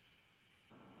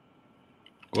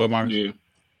 Well, Mark. Yeah.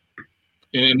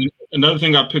 And another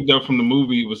thing I picked up from the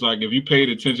movie was like if you paid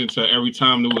attention to every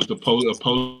time there was a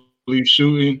police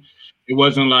shooting, it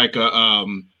wasn't like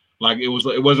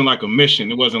it wasn't like a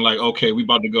mission. It wasn't like, okay, we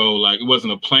about to go, like it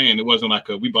wasn't a plan. It wasn't like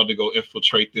we about to go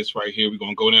infiltrate this right here. We're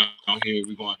gonna go down here.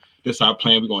 This is our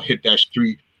plan. We're gonna hit that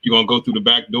street. You're gonna go through the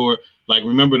back door. Like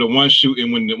remember the one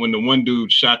shooting when the one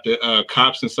dude shot the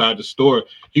cops inside the store,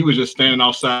 he was just standing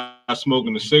outside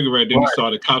smoking a cigarette. Then he saw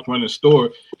the cops running the store.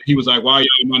 He was like, "Why are you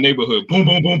in my neighborhood?" Boom,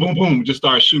 boom, boom, boom, boom. Just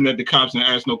started shooting at the cops and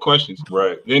asked no questions.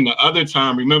 Right. Then the other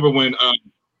time, remember when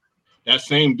that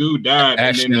same dude died,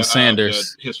 Ashton and then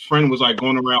Sanders, his friend was like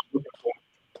going around looking for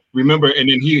him. Remember, and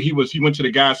then he went to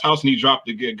the guy's house and he dropped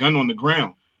the gun on the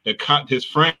ground. His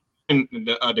friend.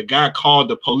 The guy called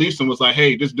the police and was like,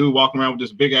 "Hey, this dude walking around with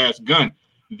this big ass gun."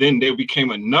 Then there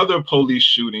became another police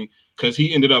shooting because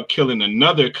he ended up killing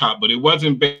another cop, but it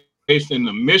wasn't based in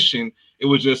the mission. It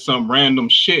was just some random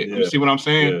shit. Yeah. You see what I'm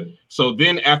saying? Yeah. So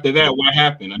then after that, what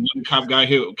happened? Another cop got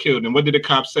killed. And what did the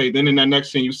cop say? Then in that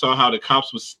next scene, you saw how the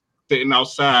cops was sitting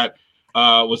outside.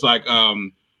 Was like,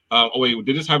 oh wait,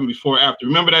 did this happen before or after?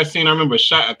 Remember that scene? I remember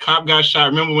a cop got shot.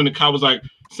 Remember when the cop was like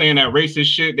saying that racist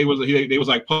shit? They was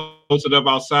like posted up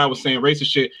outside was saying racist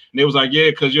shit. And they was like, yeah,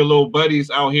 because your little buddies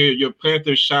out here, your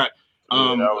Panther shot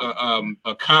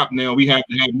a cop. Now we have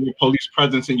to have more police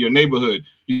presence in your neighborhood.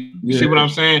 You see what I'm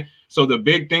saying? So the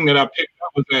big thing that I picked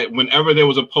up was that whenever there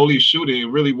was a police shooting,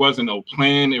 it really wasn't no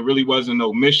plan. It really wasn't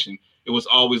no mission. It was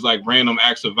always like random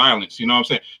acts of violence. You know what I'm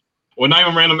saying? Or not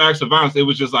even random acts of violence. It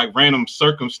was just like random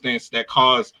circumstance that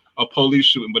caused a police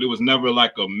shooting, but it was never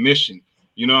like a mission.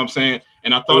 You know what I'm saying?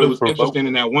 And I thought it was interesting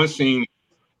in that one scene.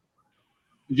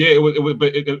 Yeah, it was.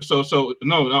 But so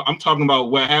no, I'm talking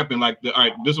about what happened. Like, all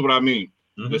right, this is what I mean.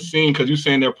 Mm-hmm. The scene, because you're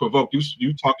saying they're provoked.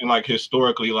 You talking like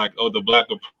historically, like the Black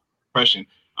oppression.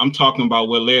 I'm talking about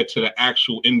what led to the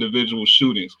actual individual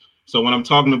shootings. So when I'm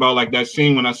talking about like that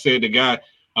scene when I said the guy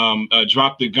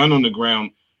dropped the gun on the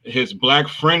ground, his black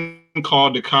friend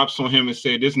called the cops on him and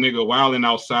said this nigga wilding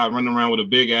outside, running around with a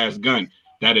big ass gun.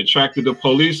 That attracted the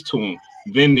police to him.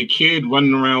 Then the kid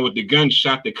running around with the gun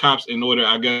shot the cops in order,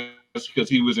 I guess, because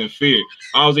he was in fear.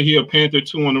 I was a Panther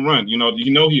 2 on the run. You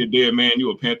know he a dead man. You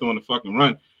a Panther on the fucking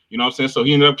run. You know what I'm saying? So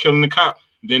he ended up killing the cop.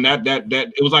 Then that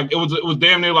it was like it was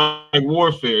damn near like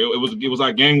warfare. It was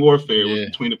like gang warfare. It was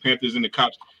between the Panthers and the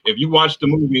cops. If you watched the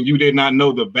movie and you did not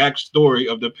know the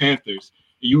backstory of the Panthers,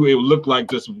 it would look like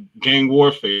just gang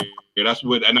warfare. And I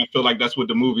feel like that's what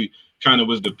the movie kind of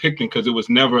was depicting, because it was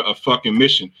never a fucking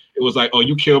mission. It was like, oh,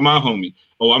 you killed my homie.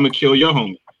 Oh, I'm gonna kill your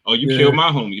homie. Oh, you killed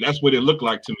my homie. That's what it looked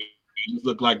like to me. It just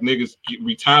looked like niggas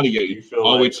retaliated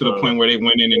all the way to the point where they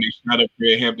went in and they shot up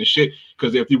Fred Hampton shit.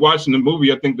 Because if you're watching the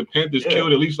movie, I think the Panthers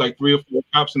killed at least like 3 or 4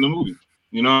 cops in the movie.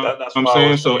 You know what I'm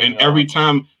saying? So, and every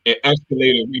time it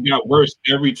escalated, we got worse.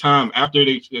 Every time after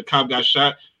the cop got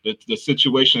shot, the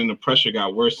situation and the pressure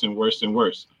got worse and worse and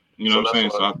worse. You know what I'm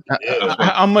saying? So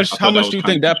how much do you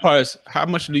think that part is? How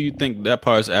much do you think that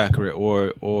part is accurate,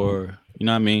 or you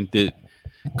know what I mean?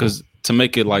 Because to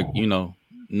make it like, you know,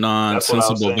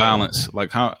 non-sensible violence,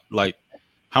 like how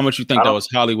much you think that was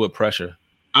Hollywood pressure?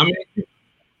 I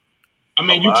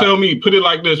mean, you tell me. Put it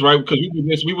like this, right?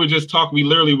 Because we were just talking. We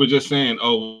literally were just saying,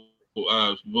 oh,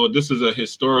 well, this is a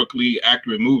historically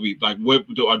accurate movie. Like, what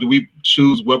do we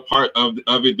choose? What part of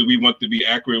it do we want to be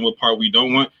accurate, and what part we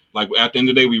don't want? Like, at the end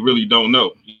of the day, we really don't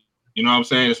know. You know what I'm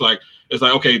saying? It's like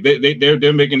okay,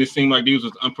 they're making it seem like these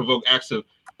was unprovoked acts of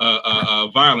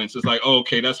violence. It's like, oh,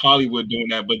 okay, that's Hollywood doing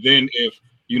that. But then if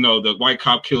the white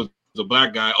cop kills a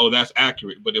black guy, oh, that's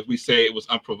accurate. But if we say it was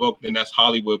unprovoked, then that's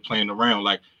Hollywood playing around.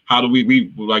 Like, how do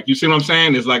we like? You see what I'm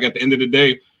saying? It's like at the end of the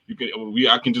day,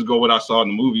 I can just go what I saw in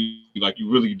the movie. Like,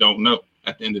 you really don't know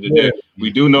at the end of the day. We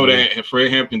do know that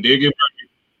Fred Hampton did get murdered.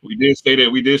 We did say that.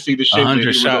 We did see the shit. That it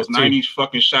was those 90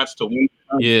 fucking shots to win.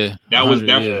 Yeah, that was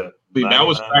definitely that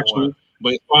was factual.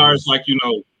 But as far as like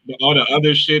all the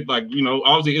other shit, like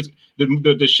obviously it's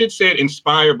the shit said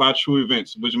inspired by true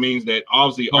events, which means that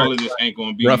obviously all of this ain't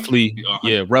going to be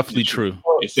roughly true.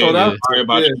 It said inspired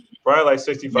by probably like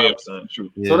 65%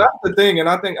 true. So that's the thing, and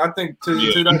I think to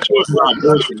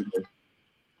that.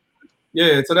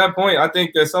 Yeah, to that point, I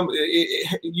think there's some.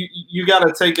 You got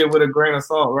to take it with a grain of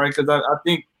salt, right? Because I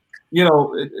think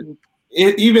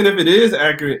even if it is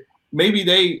accurate, maybe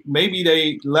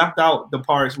they left out the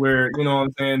parts where what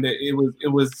I'm saying, that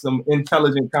it was some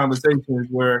intelligent conversations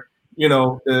where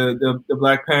the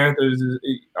Black Panthers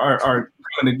are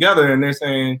coming together and they're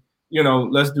saying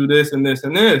let's do this and this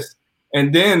and this,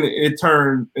 and then it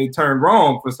turned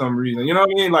wrong for some reason. You know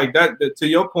what I mean? Like that to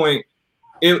your point.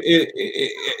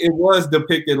 It was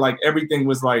depicted like everything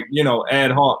was like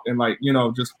ad hoc and like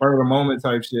just spur of the moment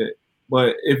type shit.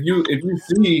 But if you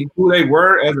see who they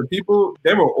were as a people,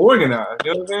 they were organized.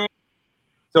 You know what I'm saying?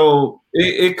 So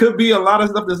it could be a lot of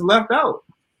stuff that's left out.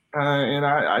 And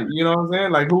I you know what I'm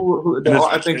saying? Like who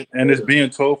I think, and it's being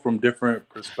told from different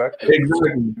perspectives.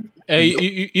 Exactly.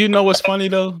 Hey, you know what's funny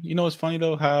though?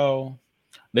 How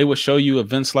they would show you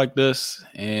events like this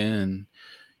and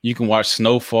you can watch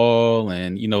snowfall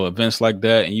and events like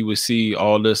that, and you would see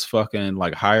all this fucking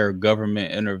like higher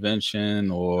government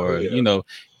intervention or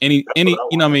any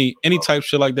type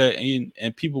shit like that,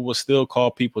 and people will still call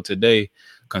people today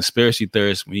conspiracy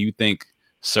theorists when you think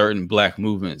certain black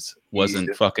movements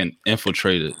wasn't fucking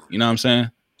infiltrated. You know what I'm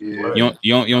saying? Yeah.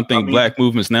 You don't think black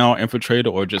movements now are infiltrated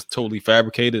or just totally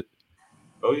fabricated?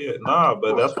 Oh yeah, nah,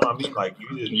 but that's what I mean. Like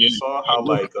you saw how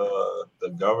like the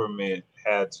government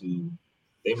had to.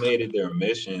 They made it their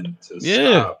mission to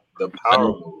stop the power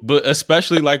move. But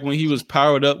especially like when he was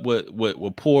powered up with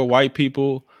poor white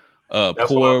people,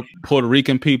 poor Puerto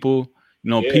Rican people,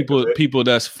 people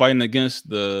that's fighting against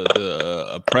the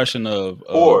oppression of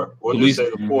poor. Police.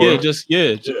 Poor.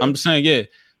 I'm saying,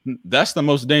 that's the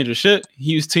most dangerous shit.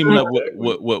 He was teaming up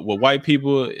with white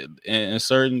people in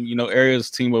certain areas,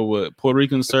 teaming up with Puerto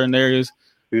Rican in certain areas.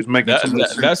 He was making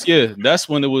that's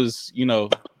when it was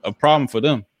a problem for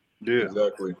them. Yeah,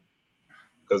 exactly.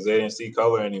 Because they didn't see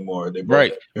color anymore.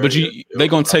 But they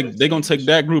gonna take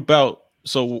that group out.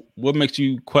 So what makes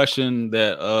you question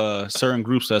that certain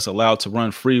groups that's allowed to run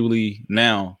freely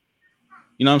now?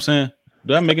 You know what I'm saying?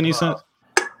 Does that make any sense?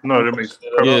 No, that makes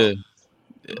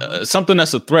something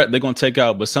that's a threat they're gonna take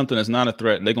out, but something that's not a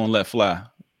threat they're gonna let fly.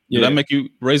 Does that make you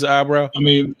raise an eyebrow? I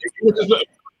mean,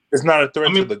 it's not a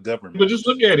threat to the government. But just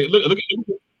look at it. Look at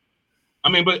it. I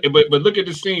mean, but look at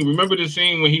the scene. Remember the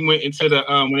scene when he went into the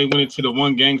when they went into the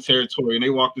one gang territory and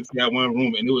they walked into that one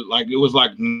room and it was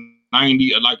like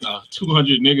 90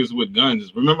 200 niggas with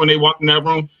guns. Remember when they walked in that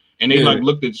room and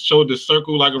they showed the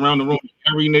circle like around the room,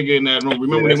 every nigga in that room.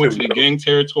 Remember when they went to the gang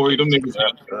territory? Them niggas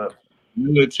had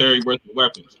military worth of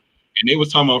weapons, and they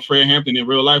was talking about Fred Hampton in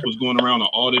real life was going around on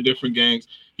all the different gangs.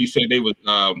 He said they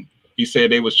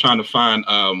was trying to find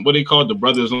what they called the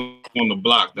brothers on the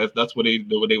block. That's what they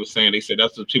were saying. They said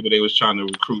that's the people they was trying to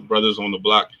recruit, brothers on the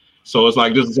block. So it's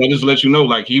like just to let you know,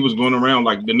 like he was going around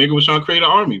like the nigga was trying to create an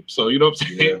army. So you know what I'm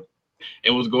saying? Yeah.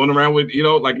 It was going around with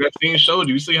like that scene showed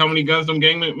you. You see how many guns them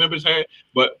gang members had.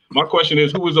 But my question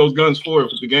is, who was those guns for?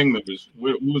 The gang members.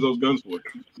 Who was those guns for?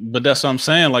 But that's what I'm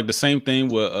saying. Like the same thing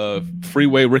with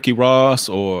Freeway Ricky Ross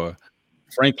or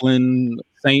Franklin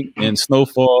Saint and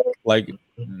Snowfall. Like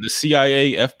the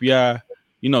CIA, FBI,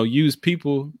 use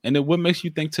people, and then what makes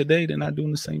you think today they're not doing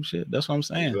the same shit? That's what I'm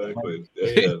saying. Exactly.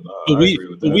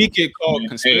 We get called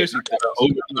conspiracy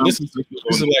theory. This is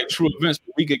like true events,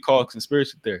 but we get called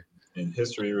conspiracy theory. And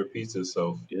history repeats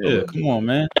itself. Yeah, come on,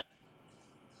 man.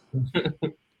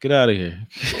 Get out of here.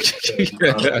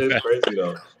 That is crazy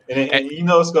though. And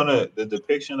it's the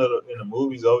depiction in the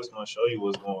movie is always gonna show you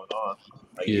what's going on.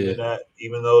 Like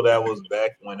even though that was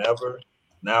back whenever.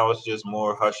 Now it's just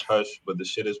more hush hush, but the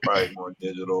shit is probably more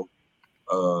digital.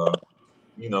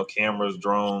 Cameras,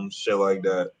 drones, shit like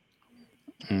that.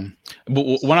 But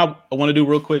what I want to do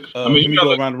real quick, let me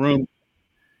go around the room.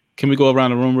 Can we go around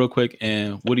the room real quick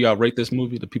and what do y'all rate this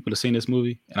movie? The people that seen this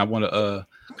movie, and I want to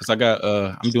because I got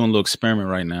I'm doing a little experiment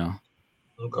right now.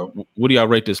 Okay. What do y'all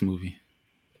rate this movie?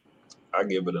 I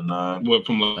give it a 9. What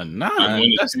from a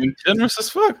 9? That's generous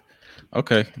as fuck.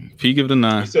 Okay, P give it a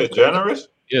 9. You said generous?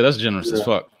 Yeah, that's generous as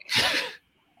fuck.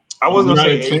 I wasn't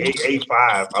gonna say 8.5.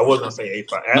 I wasn't gonna say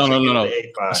 8.5. No.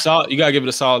 8.5. You gotta give it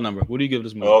a solid number. What do you give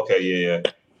this movie? Oh, okay, yeah.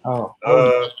 Oh,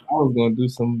 I was gonna do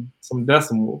some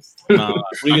decimals. What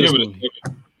do you give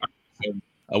it?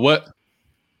 A what?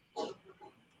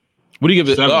 What do you give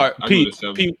it? 7. All right, P.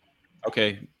 P.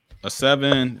 Okay, a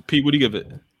 7. P. What do you give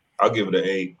it? I'll give it an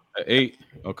 8. An 8.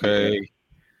 Okay.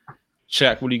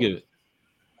 Shaq, what do you give it?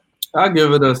 I'll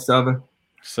give it a 7.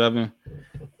 7.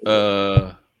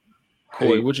 Coy,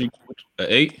 would you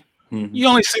 8? Mm-hmm. You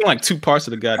only seen like 2 parts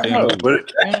of the goddamn movie.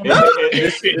 But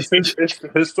it's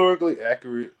historically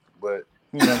accurate, but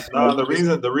you know. No, the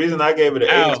reason I gave it an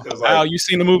 8 is because Al, you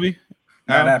seen the movie?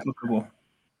 Not applicable.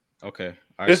 Okay.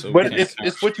 All right,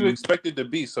 it's what you expect it to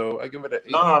be, so I give it an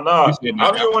 8. No.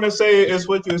 I don't want to say it's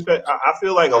what you expect. I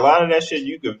feel like a lot of that shit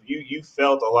you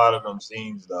felt a lot of them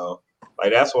scenes though.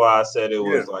 Like that's why I said it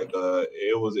was like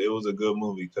it was a good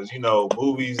movie because you know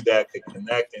movies that could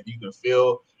connect and you can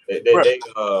feel that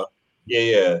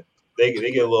they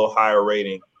get a little higher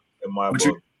rating in my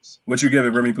book. What you give it,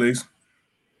 Remy, please?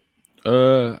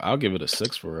 I'll give it a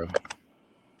 6 for real.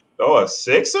 Oh, a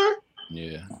 6er?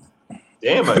 Yeah.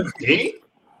 Damn, a D?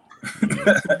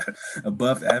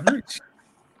 Above average?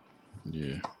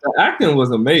 Yeah. The acting was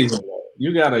amazing, though.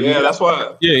 You gotta. That's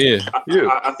why. Yeah.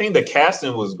 I think the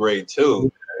casting was great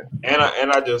too, and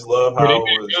I just love how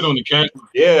it was good on the cast.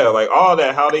 Yeah, like all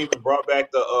that. How they even brought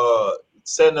back the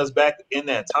setting us back in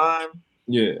that time.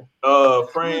 Yeah.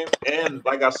 Frame, and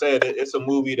like I said, it's a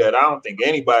movie that I don't think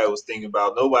anybody was thinking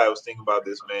about. Nobody was thinking about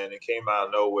this, man. It came out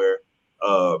of nowhere.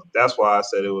 That's why I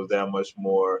said it was that much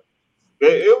more.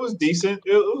 It was decent.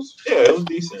 It was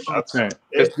decent.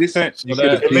 It's decent.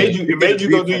 It made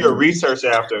you go do your research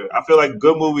after. I feel like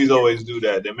good movies always do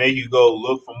that. They make you go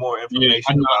look for more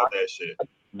information about that shit.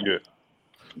 Yeah.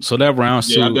 So that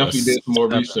rounds to I definitely did some more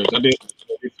research. I did.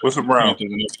 What's a round?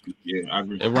 Yeah, I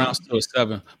agree. It rounds to a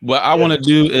 7. What I want to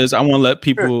do is I want to let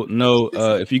people know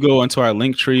if you go into our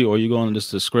link tree or you go in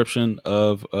this description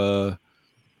of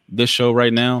this show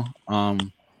right now.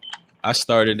 I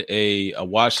started a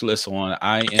watch list on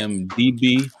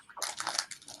IMDb,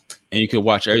 and you can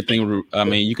watch everything.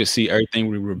 You can see everything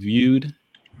we reviewed,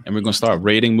 and we're gonna start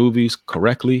rating movies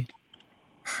correctly.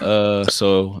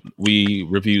 So we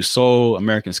reviewed Soul,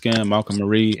 American Skin, Malcolm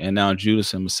Marie, and now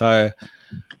Judas and Messiah.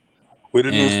 With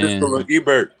a new system of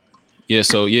Ebert. Yeah,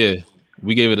 so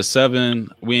we gave it a 7.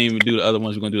 We ain't even do the other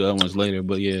ones. We're gonna do the other ones later,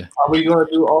 but yeah. Are we gonna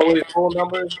do always full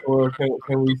numbers, or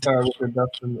can we start with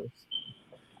reduction?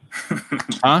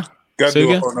 Huh? Got to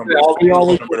do a whole number. We're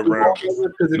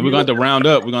going to have to round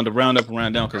up. We're going to round up and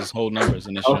round down because it's whole numbers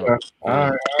in this show. Okay.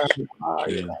 All right.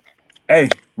 Yeah. Hey,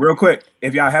 real quick,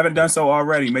 if y'all haven't done so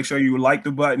already, make sure you like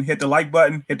the button, hit the like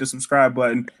button, hit the subscribe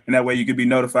button, and that way you can be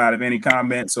notified of any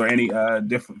comments or any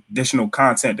different additional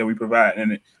content that we provide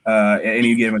at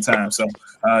any given time. So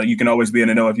you can always be in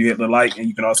the know if you hit the like, and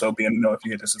you can also be in the know if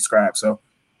you hit the subscribe. So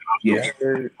yeah.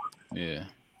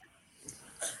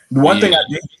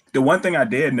 The one thing I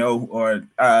did know, or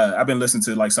I've been listening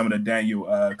to like some of the Daniel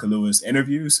Kaluuya's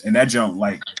interviews, and that junk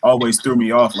like always threw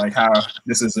me off. Like how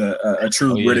this is a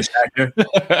true British actor,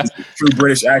 true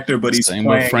British actor, but he's same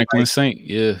with Franklin Saint,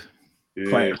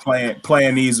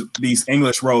 playing these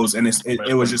English roles, and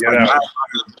it was just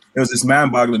it was just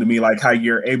mind-boggling to me, like how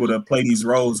you're able to play these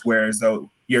roles, whereas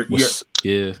though you're so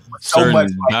certain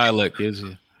much dialect is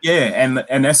it. Yeah,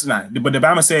 and that's not. But the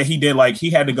Obama said he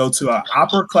had to go to an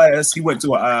opera class. He went to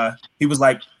not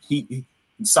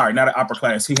an opera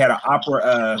class. He had an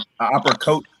opera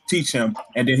coach teach him,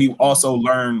 and then he also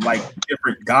learned like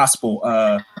different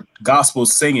gospel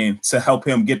singing to help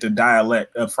him get the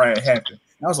dialect of Fred Hampton.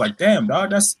 I was like, damn,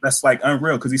 dog, that's like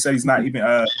unreal because he said he's not even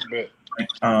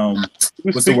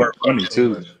what's the word? Funny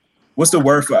too. What's the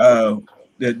word for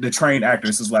the trained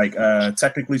actors is like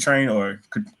technically trained or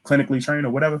clinically trained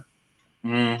or whatever.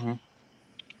 Mm-hmm.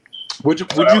 What you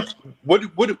think? Do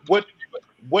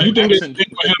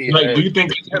you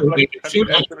think it seems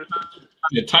like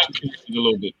the typecast a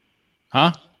little bit?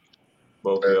 Huh?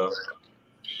 Both, yeah.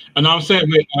 And I'm saying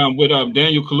with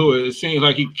Daniel Kaluuya, it seems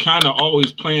like he kind of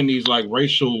always playing these like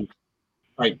racial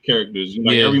like characters.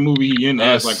 Like every movie he in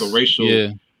has like a racial.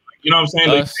 Yeah. You know what I'm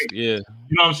saying? You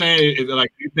know what I'm saying? Is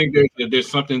like you think there's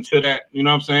something to that? You know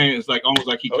what I'm saying? It's like almost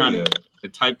like he kind of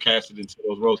typecasted into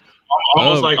those roles.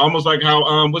 Almost like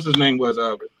how what's his name was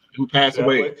who passed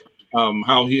away? how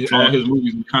all his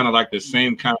movies are kind of like the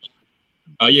same kind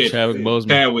of Chadwick Boseman.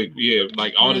 Chadwick,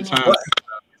 like all the time.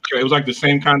 It was like the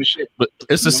same kind of shit. But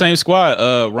it's the same squad.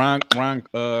 Ryan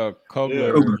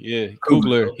Coogler. Yeah,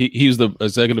 Coogler. He was the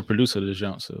executive producer of the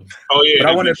jump. So. Oh yeah.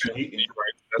 But I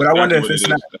wonder if it's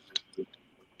not.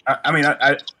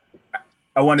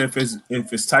 I wonder if it's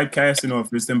typecasting or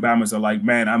if it's them Bammers are like,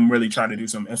 man, I'm really trying to do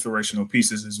some inspirational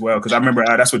pieces as well. Because I remember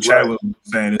that's what Chad was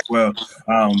saying as well.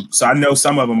 So I know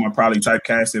some of them are probably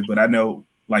typecasted, but I know,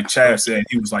 like Chad said,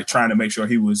 he was like trying to make sure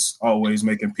he was always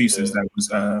making pieces that was.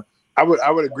 I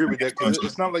would agree with that because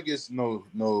it's not like it's no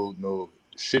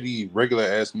shitty regular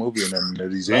ass movie and nothing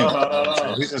that he's in.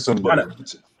 He's in some.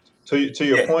 To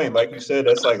your point, like you said,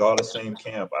 that's like all the same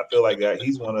camp. I feel like that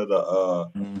he's one of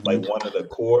the like one of the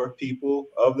core people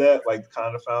of that, like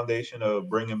kind of foundation of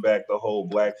bringing back the whole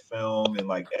black film and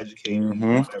like educating people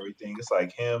and everything. It's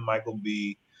like him, Michael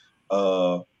B,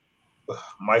 Michael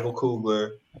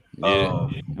Coogler,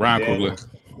 Ryan Coogler.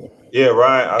 Yeah,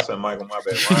 Ryan. I said Michael, my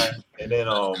bad, Ryan. And then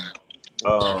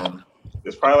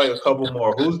there's probably like a couple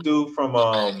more. Who's dude from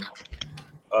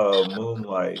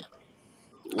Moonlight?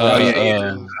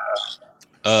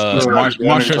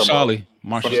 Marsha Shawley.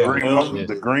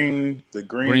 The Green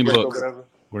Book.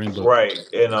 Green Book. Right.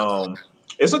 And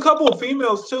it's a couple of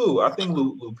females too. I think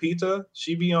Lupita,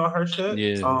 she be on her shit.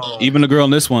 Yeah. Even the girl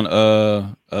in this one,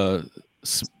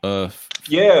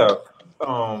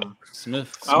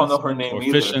 Smith. I don't know her name or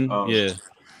either. Fishing.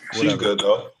 She's good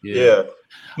though. Yeah.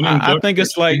 I think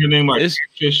it's like her name like it's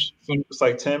Fish. It's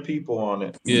like 10 people on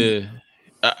it. Yeah.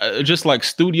 Just like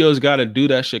studios got to do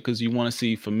that shit because you want to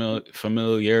see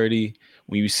familiarity.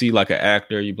 When you see like an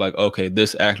actor, you be like, okay,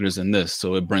 this actor is in this,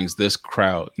 so it brings this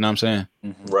crowd. You know what I'm saying?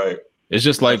 Right. It's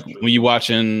just like when you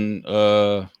watching,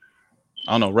 I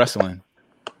don't know, wrestling.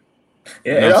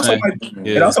 Yeah, You know what I'm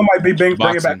it also might be bringing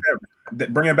Boxing.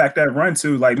 back that run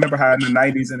too. Like, remember how in the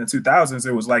 90s and the 2000s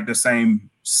it was like the same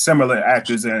similar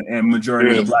actors and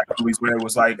majority of the black movies where it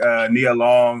was like Nia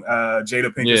Long, Jada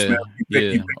Pinkett Smith.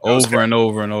 You pick over and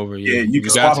over and over. Yeah, you can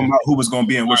swap them out who was going to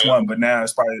be in which one, but now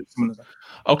it's probably similar.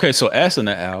 Okay, so asking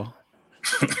that, Al,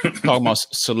 talking about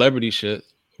celebrity shit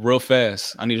real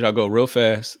fast. I need y'all to go real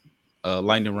fast.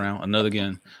 Lightning round, another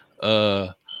again.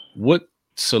 What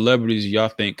celebrities y'all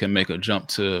think can make a jump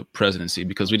to presidency?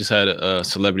 Because we just had a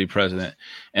celebrity president,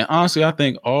 and honestly, I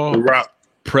think all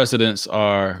presidents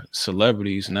are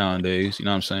celebrities nowadays. You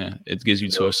know what I'm saying? It gives you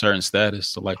to a certain status.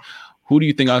 So, like, who do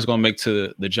you think I was gonna make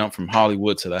to the jump from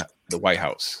Hollywood to the White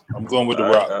House? I'm going with The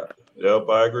Rock. Yep,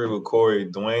 I agree with Corey.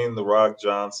 Dwayne The Rock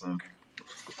Johnson.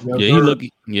 He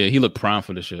looked prime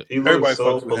for the shit. He looks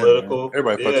so political. Who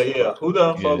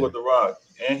doesn't fuck with The Rock?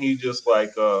 And he just like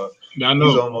he's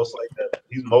almost like that.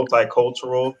 He's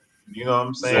multicultural. You know what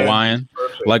I'm saying? Hawaiian,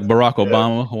 like Barack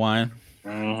Obama, Hawaiian.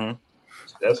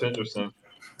 That's interesting.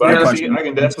 But I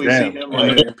can definitely see him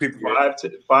like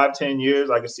 5-10 years.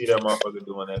 I can see that motherfucker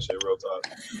doing that shit real talk.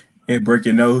 And break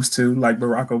your nose too, like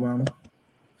Barack Obama.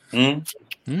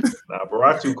 Nah,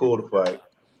 Barack too cool to fight.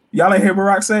 Y'all ain't hear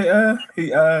Barack say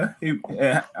he I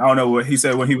don't know what he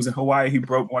said when he was in Hawaii. He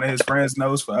broke one of his friends'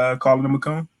 nose for calling him a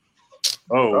coon.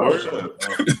 Y'all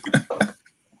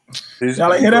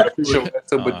ain't hear that? Put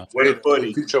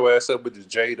your ass up with the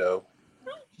J though.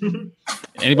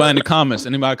 Anybody in the comments?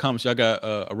 Y'all got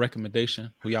a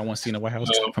recommendation? Who y'all want to see in the White House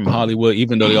from Hollywood?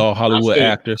 Even though they all Hollywood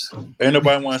actors. Ain't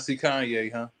nobody want to see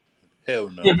Kanye, huh? Hell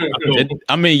no.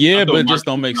 But it just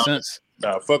don't make sense.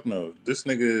 Nah, fuck no. This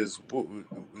nigga is.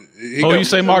 You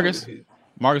say Marcus?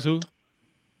 Marcus who?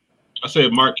 I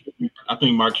said Mark. I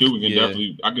think Mark Cuban can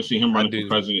definitely. I can see him running for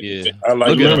president. Yeah, I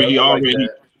like. Remember, he already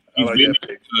he's been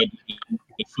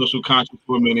social conscious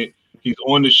for a minute. He's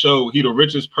on the show. He's the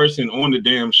richest person on the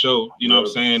damn show. You know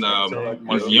what I'm saying?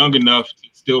 He's young enough to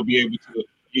still be able to.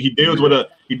 He deals with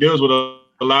a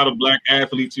lot of black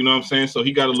athletes. You know what I'm saying? So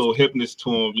he got a little hipness to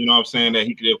him. You know what I'm saying? That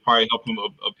he could probably help him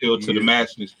appeal to the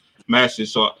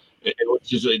masses. So it's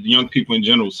just young people in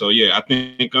general. So yeah, I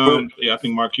think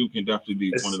Mark Cuban can definitely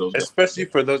be one of those. Especially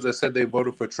for those that said they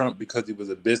voted for Trump because he was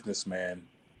a businessman.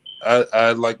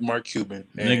 I like Mark Cuban.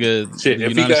 Nigga, shit, the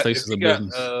United States is a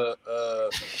business.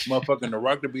 Motherfucking The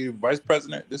Rock to be vice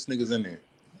president, this nigga's in there.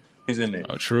 He's in there.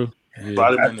 Oh, true.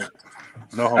 Yeah.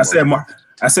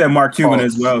 I said Mark Cuban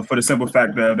as well for the simple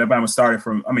fact that Obama started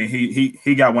from. I mean,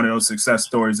 he got one of those success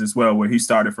stories as well, where he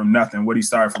started from nothing. What he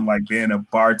started from, like being a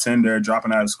bartender,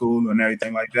 dropping out of school, and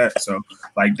everything like that. So,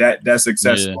 like that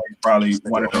success story is probably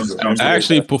one of those.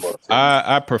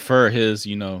 I prefer his,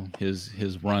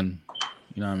 his run.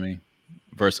 You know what I mean?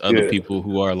 Versus other people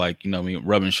who are like,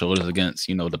 rubbing shoulders against,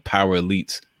 the power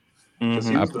elites. I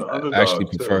actually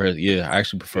prefer his. Yeah, I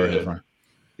actually prefer his run.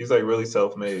 He's like really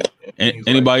self-made.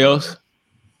 Anybody else?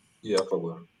 Yeah, I fuck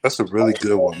with him. That's a really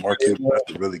good one, Mark Cuban.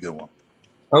 That's a really good one.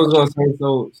 I was gonna say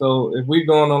so if we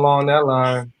going along that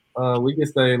line, we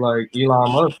could say like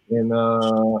Elon Musk and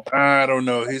I don't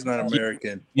know. He's not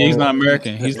American. Yeah, he's not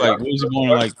American. He's like, where's he born?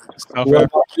 Like South what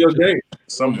Africa? about Bill Gates?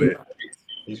 Somewhere.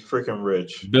 He's freaking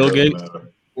rich. Bill Gates.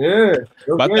 Yeah,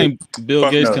 Bill But I think Bill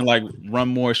Fuck Gates no. can like run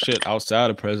more shit outside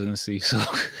of presidency. So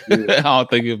I don't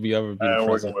think he'll be ever be I the ain't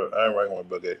president. working with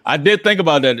Bill Gates. I did think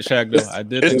about that, Shaq. Though I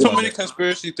did. There's think too about many that.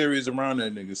 conspiracy theories around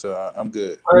that nigga, so I'm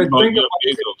good. All right,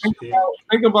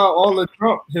 think about all the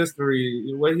Trump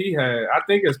history, what he had. I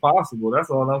think it's possible. That's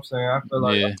all I'm saying. I feel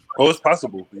like, Yeah, Oh, it's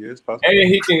possible. Yeah, it's possible. and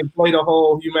he can play the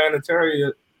whole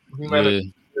humanitarian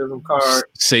card.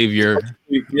 savior.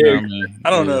 Yeah, You know what I mean? I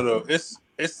don't Yeah. know though.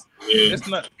 It's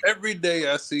not every day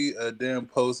I see a damn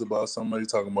post about somebody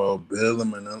talking about Bill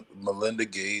and Melinda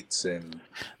Gates and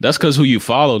That's because who you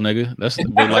follow, nigga. That's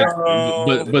but like,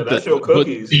 but that's your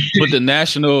cookies. but the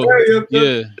national,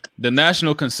 Yeah. the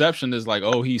national conception is like,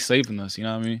 oh, he's saving us. You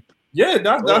know what I mean? Yeah,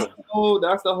 that's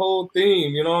the whole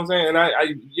theme, you know what I'm saying? And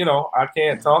I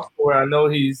can't talk for it. I know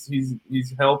he's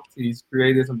helped, he's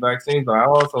created some vaccines, but I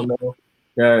also know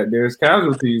that there's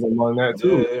casualties among that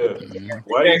too. Yeah.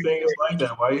 Why do you think it's like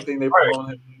that? Why do you think they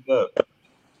promote him like that?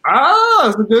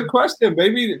 It's a good question.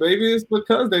 Maybe it's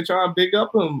because they try to big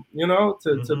up him,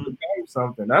 to become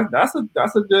something. That's a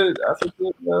good That's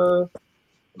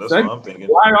what I'm thinking.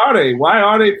 Why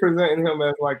are they presenting him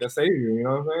as like a savior? You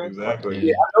know what I'm saying? Exactly.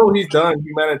 Yeah, I know he's done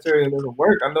humanitarianism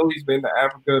work. I know he's been to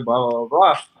Africa, blah blah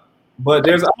blah. But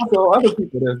there's also other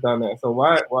people that's done that. So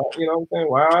why you know what I'm saying?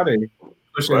 Why are they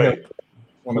pushing him?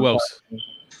 Who else?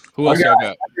 Who else y'all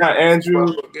got? I got Andrew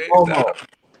Cuomo.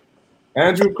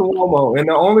 Andrew Cuomo, and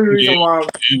the only reason why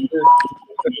he's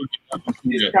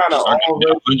kind of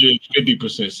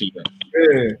 150% see that.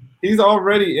 Yeah, he's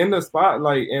already in the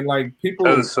spotlight, and like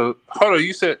people. So hold on,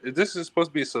 you said this is supposed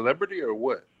to be a celebrity or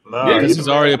what? No, This is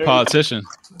already a politician.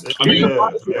 I mean, He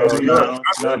already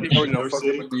know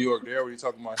fucking with New York. They already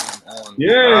talking about him on.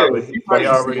 He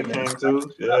already came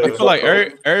too. Yeah, I feel like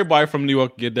everybody from New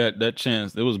York get that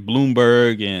chance. There was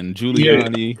Bloomberg and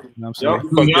Giuliani. You know what I'm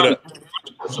saying?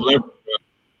 Celebrity.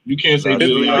 You can't say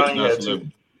Giuliani not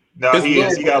celebrity. No, he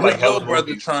got like his little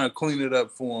brother trying to clean it up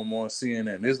for him on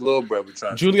CNN. His little brother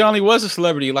trying. Giuliani was a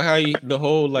celebrity, like how the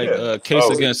whole case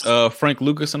against Frank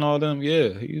Lucas and all them. Yeah,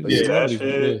 that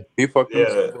shit. He fucked.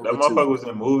 That motherfucker was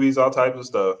in movies, all types of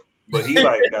stuff. But he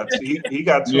like got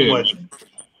too much.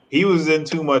 He was in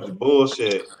too much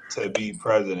bullshit to be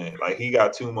president. Like he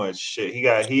got too much shit. He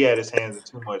had his hands in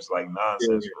too much like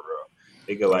nonsense for real.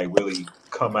 It could like really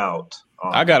come out.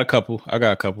 I got a couple.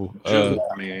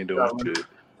 Giuliani ain't doing shit.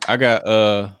 I got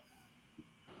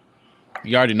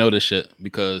you already know this shit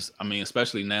because I mean,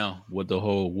 especially now with the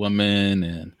whole woman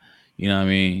and you know what I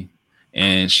mean,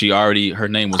 and her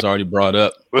name was already brought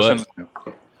up. What's but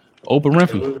Oprah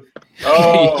Winfrey.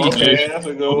 Oh, okay, that's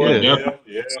a good one.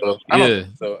 Yeah.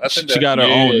 So I think she got her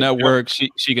own network.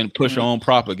 She can push her own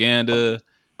propaganda.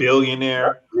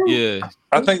 Billionaire. Yeah.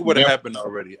 I think it would have happened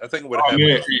already.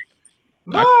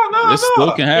 No. This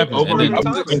still can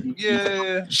happen.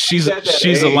 She's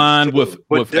aligned with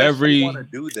every. She want to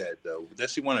do that though?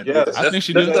 Does she want to do that? I think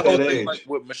she does. The whole thing, like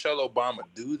with Michelle Obama,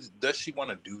 does she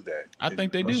want to do that? I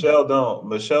think they do. Michelle don't.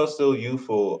 Michelle's still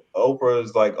youthful. Oprah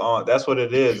is like on. That's what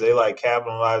it is. They like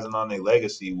capitalizing on their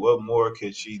legacy. What more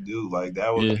could she do? Like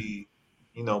that would be,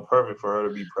 perfect for her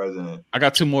to be president. I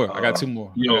got two more.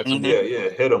 Yeah.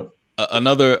 Hit them.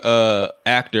 Another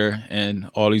actor, and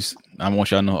all these. I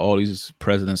want y'all to know all these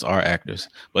presidents are actors.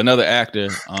 But another actor,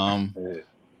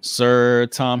 Sir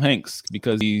Tom Hanks,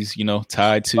 because he's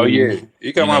tied to. Oh yeah,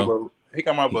 he got my vote.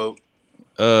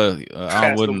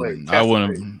 I wouldn't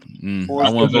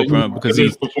vote for him because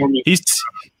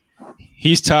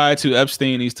he's tied to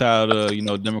Epstein. He's tied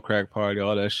to Democratic Party,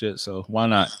 all that shit. So why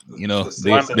not?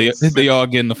 They all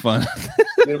getting the fun.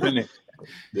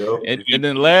 and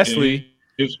then lastly,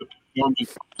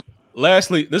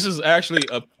 this is actually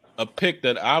a pick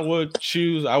that I would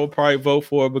choose. I would probably vote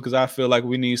for because I feel like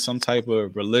we need some type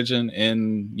of religion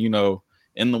in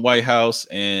the White House,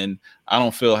 and I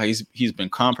don't feel he's been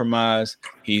compromised.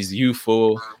 He's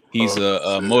youthful. He's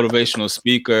a motivational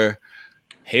speaker,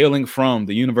 hailing from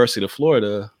the University of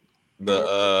Florida.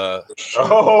 The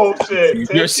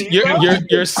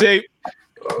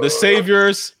the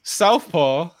Savior's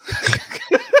Southpaw.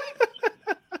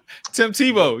 Tim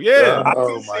Tebow, yeah. I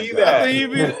can see that. I think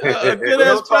he'd be a good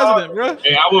ass president, bro.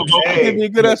 Hey, I would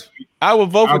vote. I would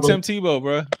vote for Tim Tebow,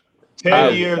 bro.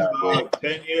 10 years, bro.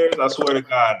 10 years. I swear to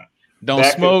God. Don't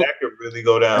smoke. That could really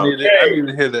go down. I need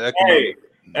to hear the economic.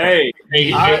 Hey,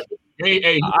 I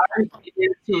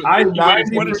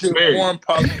what is your foreign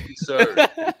policy, sir?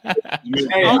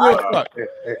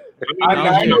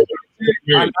 I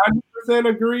 90%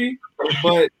 agree,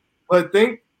 but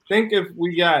think if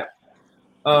we got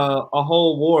a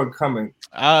whole war coming.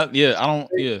 I don't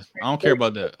care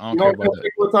about that. I don't care about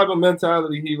that. What type of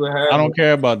mentality he would have? I don't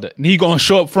care about that. He gonna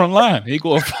show up front line. He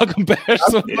gonna fucking bash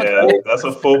somebody. Yeah, that's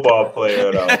a football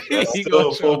player though. That's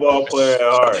still a football player at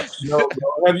heart. No,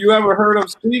 have you ever heard him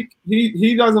speak?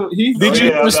 He doesn't. Did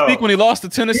you ever speak when he lost to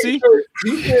Tennessee? I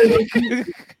guarantee you,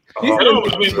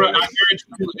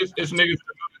 it's niggas in the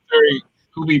military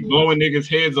who be blowing niggas'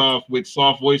 heads off with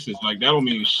soft voices. Like, that don't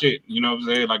mean shit. You know what I'm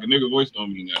saying? Like, a nigga voice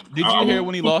don't mean that. Did you hear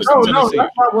when he lost to Tennessee? No,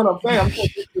 that's not what I'm saying. I'm saying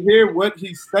to hear what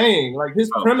he's saying. Like,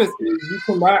 his premise is you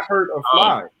cannot hurt a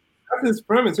fly. That's his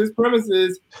premise. His premise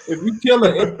is if you kill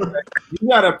an insect, you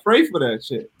gotta pray for that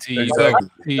shit. T-Bo.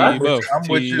 I'm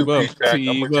with you,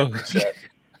 P-Shack.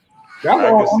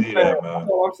 That's all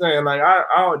I'm saying. Like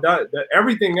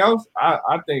everything else,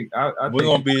 I think we're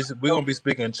gonna be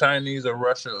speaking Chinese or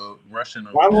Russian. That's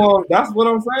what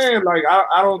I'm saying. Like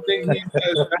I don't think he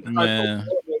says man.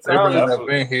 I've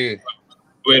been here.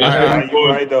 You're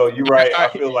right though. You're right. I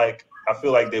feel like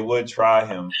they would try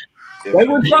him. They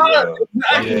would try him.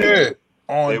 Exactly. Yeah.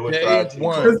 On day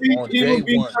one. He would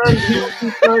be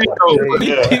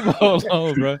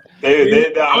Tebow, bro.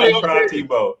 They try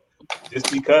Tebow.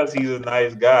 Just because he's a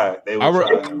nice guy, they will try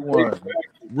him. On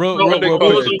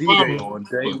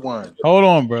day one. Hold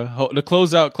on, bro. To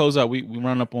close out. We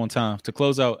run up on time. To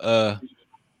close out,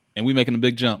 and we making a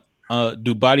big jump.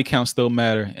 Do body counts still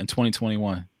matter in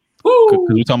 2021? Because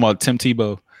we're talking about Tim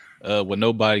Tebow with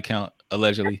no body count,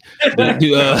 allegedly.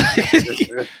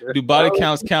 Do body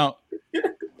counts count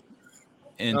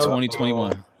in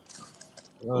 2021?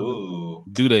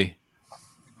 Do they?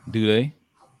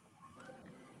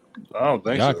 I don't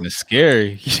think y'all so. Can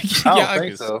scary. I don't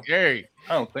think so. Scary.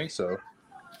 I don't think so.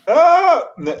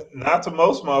 Not to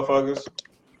most motherfuckers.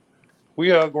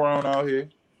 We are grown out here.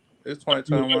 It's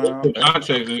 2021.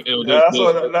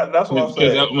 That's what I'm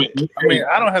saying. I mean,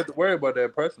 I don't have to worry about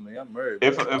that personally. I'm married.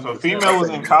 If a female was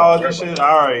in college and shit, I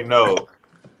already know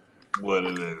what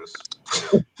it is.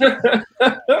 But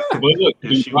look,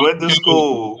 if she went to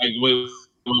school.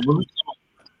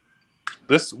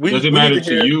 Does it matter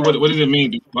to you? What does it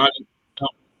mean? What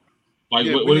does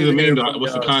it mean?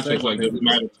 What's the context? Like, does it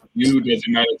matter to you? Does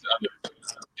it matter to other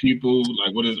people?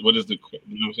 Like, what is the?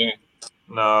 You know what I'm saying?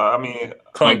 No, I mean,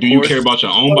 like, do you care about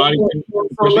your own body?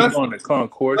 Let's on the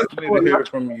concourse. We need to hear it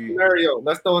from you. Scenario.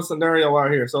 Let's throw a scenario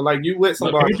out here. So, like, you with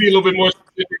somebody. Can you be a little bit more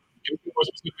specific?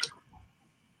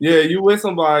 Yeah, you with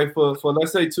somebody for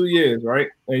let's say 2 years, right?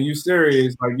 And you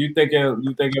serious, like you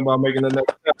thinking about making the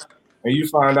next step. And you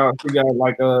find out she got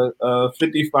like a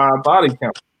 55 body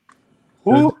count.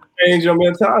 Who change your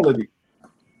mentality?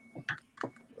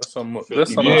 That's some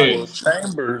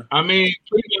chamber. I mean,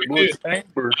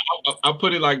 I'll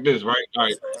put it like this, right? All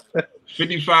right,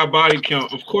 55 body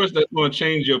count. Of course, that's going to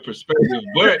change your perspective.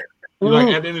 But like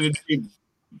at the end of the day,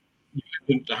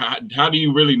 how do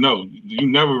you really know? You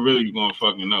never really going to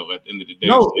fucking know at the end of the day.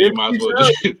 No, so you might as well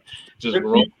just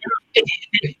roll. You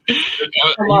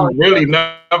really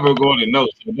never going to know.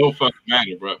 So it don't fucking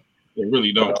matter, bro. It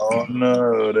really don't. Oh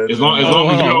no! As long as you don't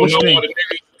know all the niggas,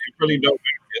 it really don't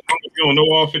matter. As long as you don't know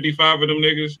all 55 of them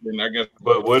niggas, then I guess.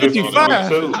 But what if you know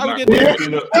 2?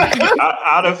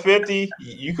 Out of 50,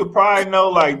 you could probably know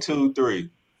like 2, 3.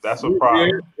 That's a problem.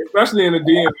 Yeah, especially in the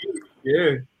DMV.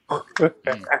 Yeah.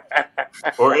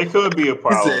 Or it could be a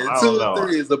problem. I don't know. 2 or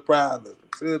 3 is a problem.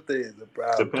 2 or 3 is a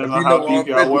problem. Depends on how deep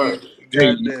y'all work.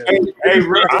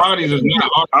 Bodies is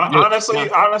not.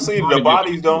 Honestly, the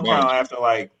bodies don't count after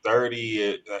like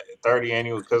 30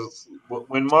 annual. Because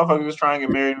when motherfuckers try and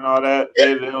get married and all that,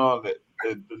 they don't.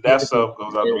 That stuff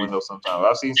goes out the window sometimes.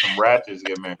 I've seen some ratchets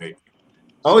get married.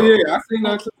 Oh yeah, I've seen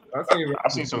that too.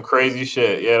 I've seen some crazy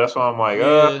shit. Yeah, that's why I'm like,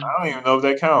 I don't even know if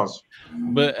that counts.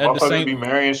 But at the same, be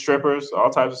marrying strippers, all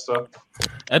types of stuff.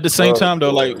 At the same time,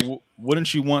 though, like,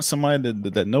 wouldn't you want somebody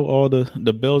that know all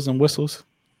the bells and whistles?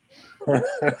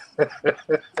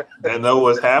 That know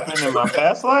what's happening in my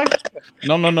past life?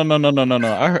 No.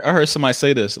 I heard somebody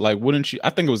say this. Like, wouldn't you? I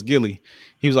think it was Gilly.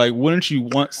 He was like, wouldn't you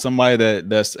want somebody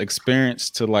that's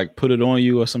experienced to like put it on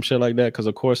you or some shit like that? Because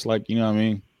of course, like, you know what I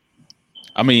mean.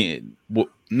 I mean,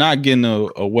 not getting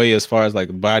away as far as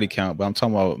like body count, but I'm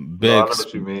talking about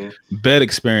bed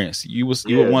experience. You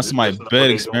would want somebody bed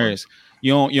experience.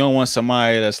 You don't want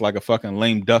somebody that's like a fucking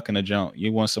lame duck in a junk.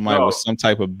 You want somebody with some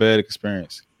type of bed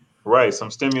experience. Right, some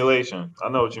stimulation. I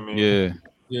know what you mean. Yeah.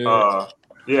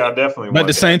 Yeah, I definitely. But at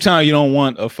the same time, you don't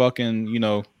want a fucking,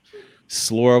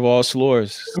 slur of all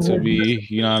slurs to be,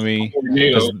 you know what I mean?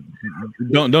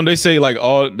 Don't they say like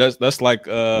all that's like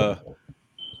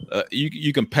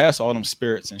you can pass all them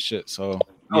spirits and shit. So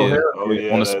yeah,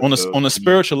 on a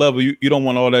spiritual level, you don't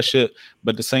want all that shit,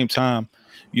 but at the same time,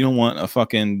 you don't want a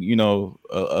fucking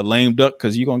a lame duck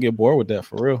because you're gonna get bored with that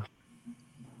for real.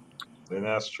 And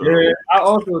that's true. Yeah, I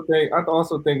also think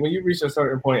when you reach a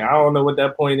certain point, I don't know what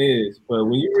that point is, but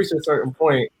when you reach a certain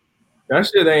point, that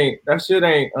shit ain't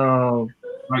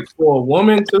like for a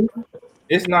woman too.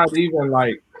 It's not even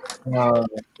like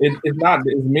it's not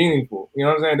as meaningful. You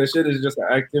know what I'm saying? The shit is just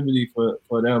an activity for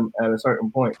them at a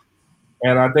certain point.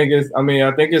 And I think it's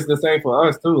the same for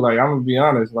us too. Like, I'm gonna be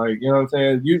honest, like, you know what I'm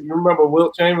saying? You remember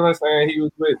Wilt Chamberlain saying he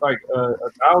was with like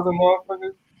 1,000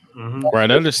 motherfuckers? Mm-hmm. Right,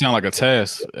 that just sound like a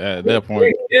task at that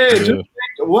point. Yeah. Just think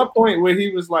at what point where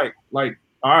he was like, all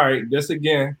right, this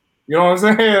again. You know what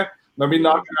I'm saying? Let me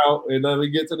knock it out and let me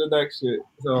get to the next shit.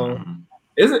 So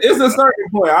it's a certain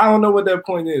point. I don't know what that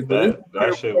point is, but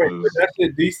that shit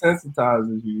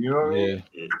desensitizes you. You know what I mean?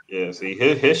 Yeah. See,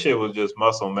 his shit was just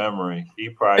muscle memory. He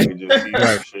probably could just see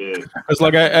some shit. It's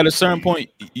like at a certain point,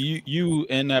 you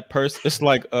and that person. It's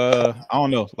like I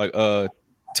don't know, like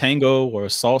tango or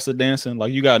salsa dancing.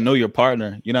 Like, you gotta know your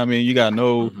partner. You know what I mean? You gotta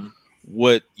know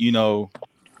what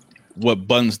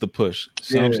buttons to push.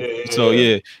 So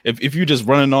if you just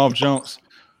running off jumps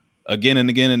again and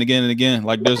again and again and again,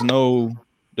 like there's no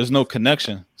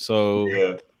connection. So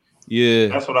yeah,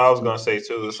 that's what I was gonna say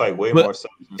too. It's like way more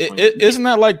substance. Isn't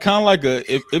that like kind of like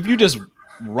if you just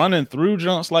running through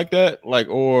jumps like that, like,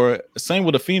 or same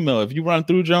with a female, if you run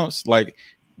through jumps, like,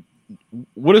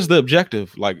 what is the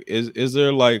objective? Like, is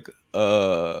there like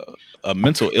a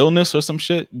mental illness or some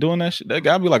shit doing that shit? That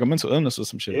gotta be like a mental illness or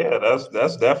some shit. Yeah,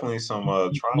 that's definitely some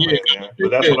trauma in there.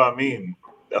 But that's what I mean.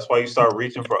 That's why you start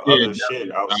reaching for other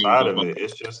shit outside of it.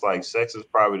 It's just like sex is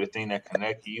probably the thing that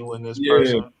connects you and this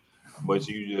person. But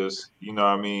you just, you know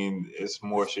what I mean? It's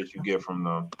more shit you get from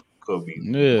them. Could be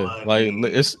money, like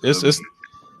it's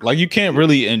like you can't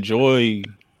really enjoy.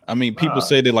 I mean, people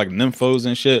say they like nymphos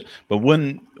and shit, but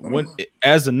when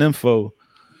as a nympho,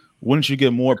 wouldn't you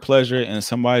get more pleasure in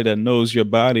somebody that knows your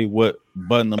body, what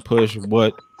button to push,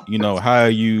 what, how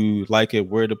you like it,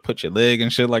 where to put your leg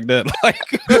and shit like that?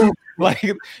 Like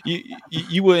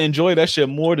you would enjoy that shit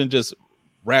more than just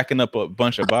racking up a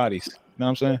bunch of bodies. You know what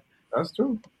I'm saying? That's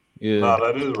true. Yeah. No,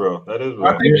 that is real. I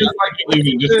think it's like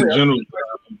even just in general.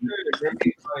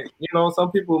 Like,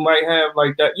 some people might have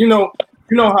like that. You know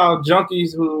how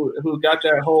junkies who got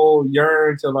that whole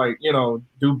yearn to like, do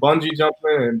bungee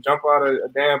jumping and jump out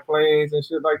of damn planes and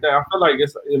shit like that. I feel like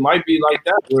it might be like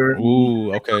that where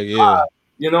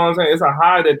you know what I'm saying? It's a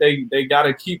high that they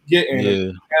gotta keep getting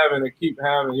and keep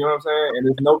having, you know what I'm saying? And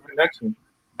there's no connection.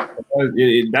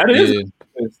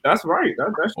 That's right.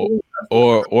 That's true.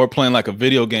 Or playing like a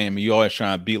video game and you always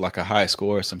trying to beat like a high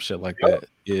score or some shit like that.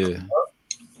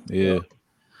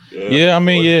 Yeah, I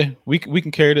mean, we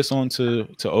can carry this on to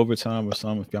overtime or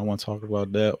something if y'all want to talk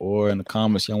about that, or in the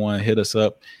comments y'all want to hit us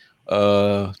up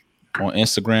on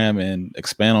Instagram and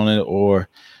expand on it, or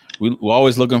we're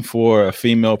always looking for a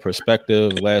female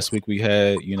perspective. Last week we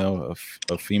had a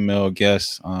female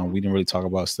guest. We didn't really talk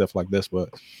about stuff like this, but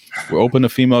we're open to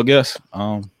female guests.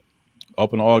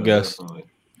 Open to all guests. Definitely.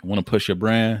 You want to push your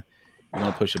brand, you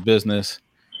want to push your business,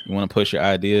 you want to push your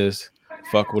ideas,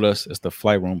 fuck with us. It's the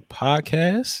Flight Room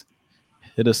Podcast.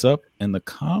 Hit us up in the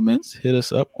comments. Hit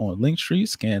us up on Linktree.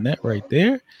 Scan that right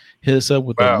there. Hit us up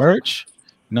with the merch.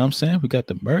 You know what I'm saying? We got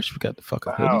the merch. We got the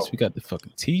fucking hoodies. We got the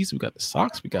fucking tees. We got the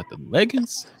socks. We got the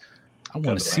leggings. I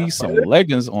want to see some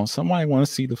leggings on somebody. I want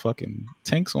to see the fucking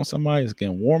tanks on somebody. It's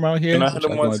getting warm out here. Can I hit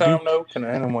them one time, though? Can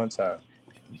I hit them one time?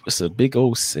 It's a big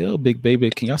old sale, big baby.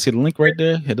 Can y'all see the link right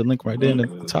there? Hit the link right there in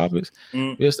the topics.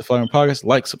 It's the Flight Room Podcast.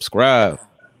 Like, subscribe,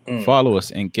 follow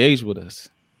us, engage with us.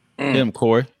 Hit him,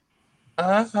 Corey.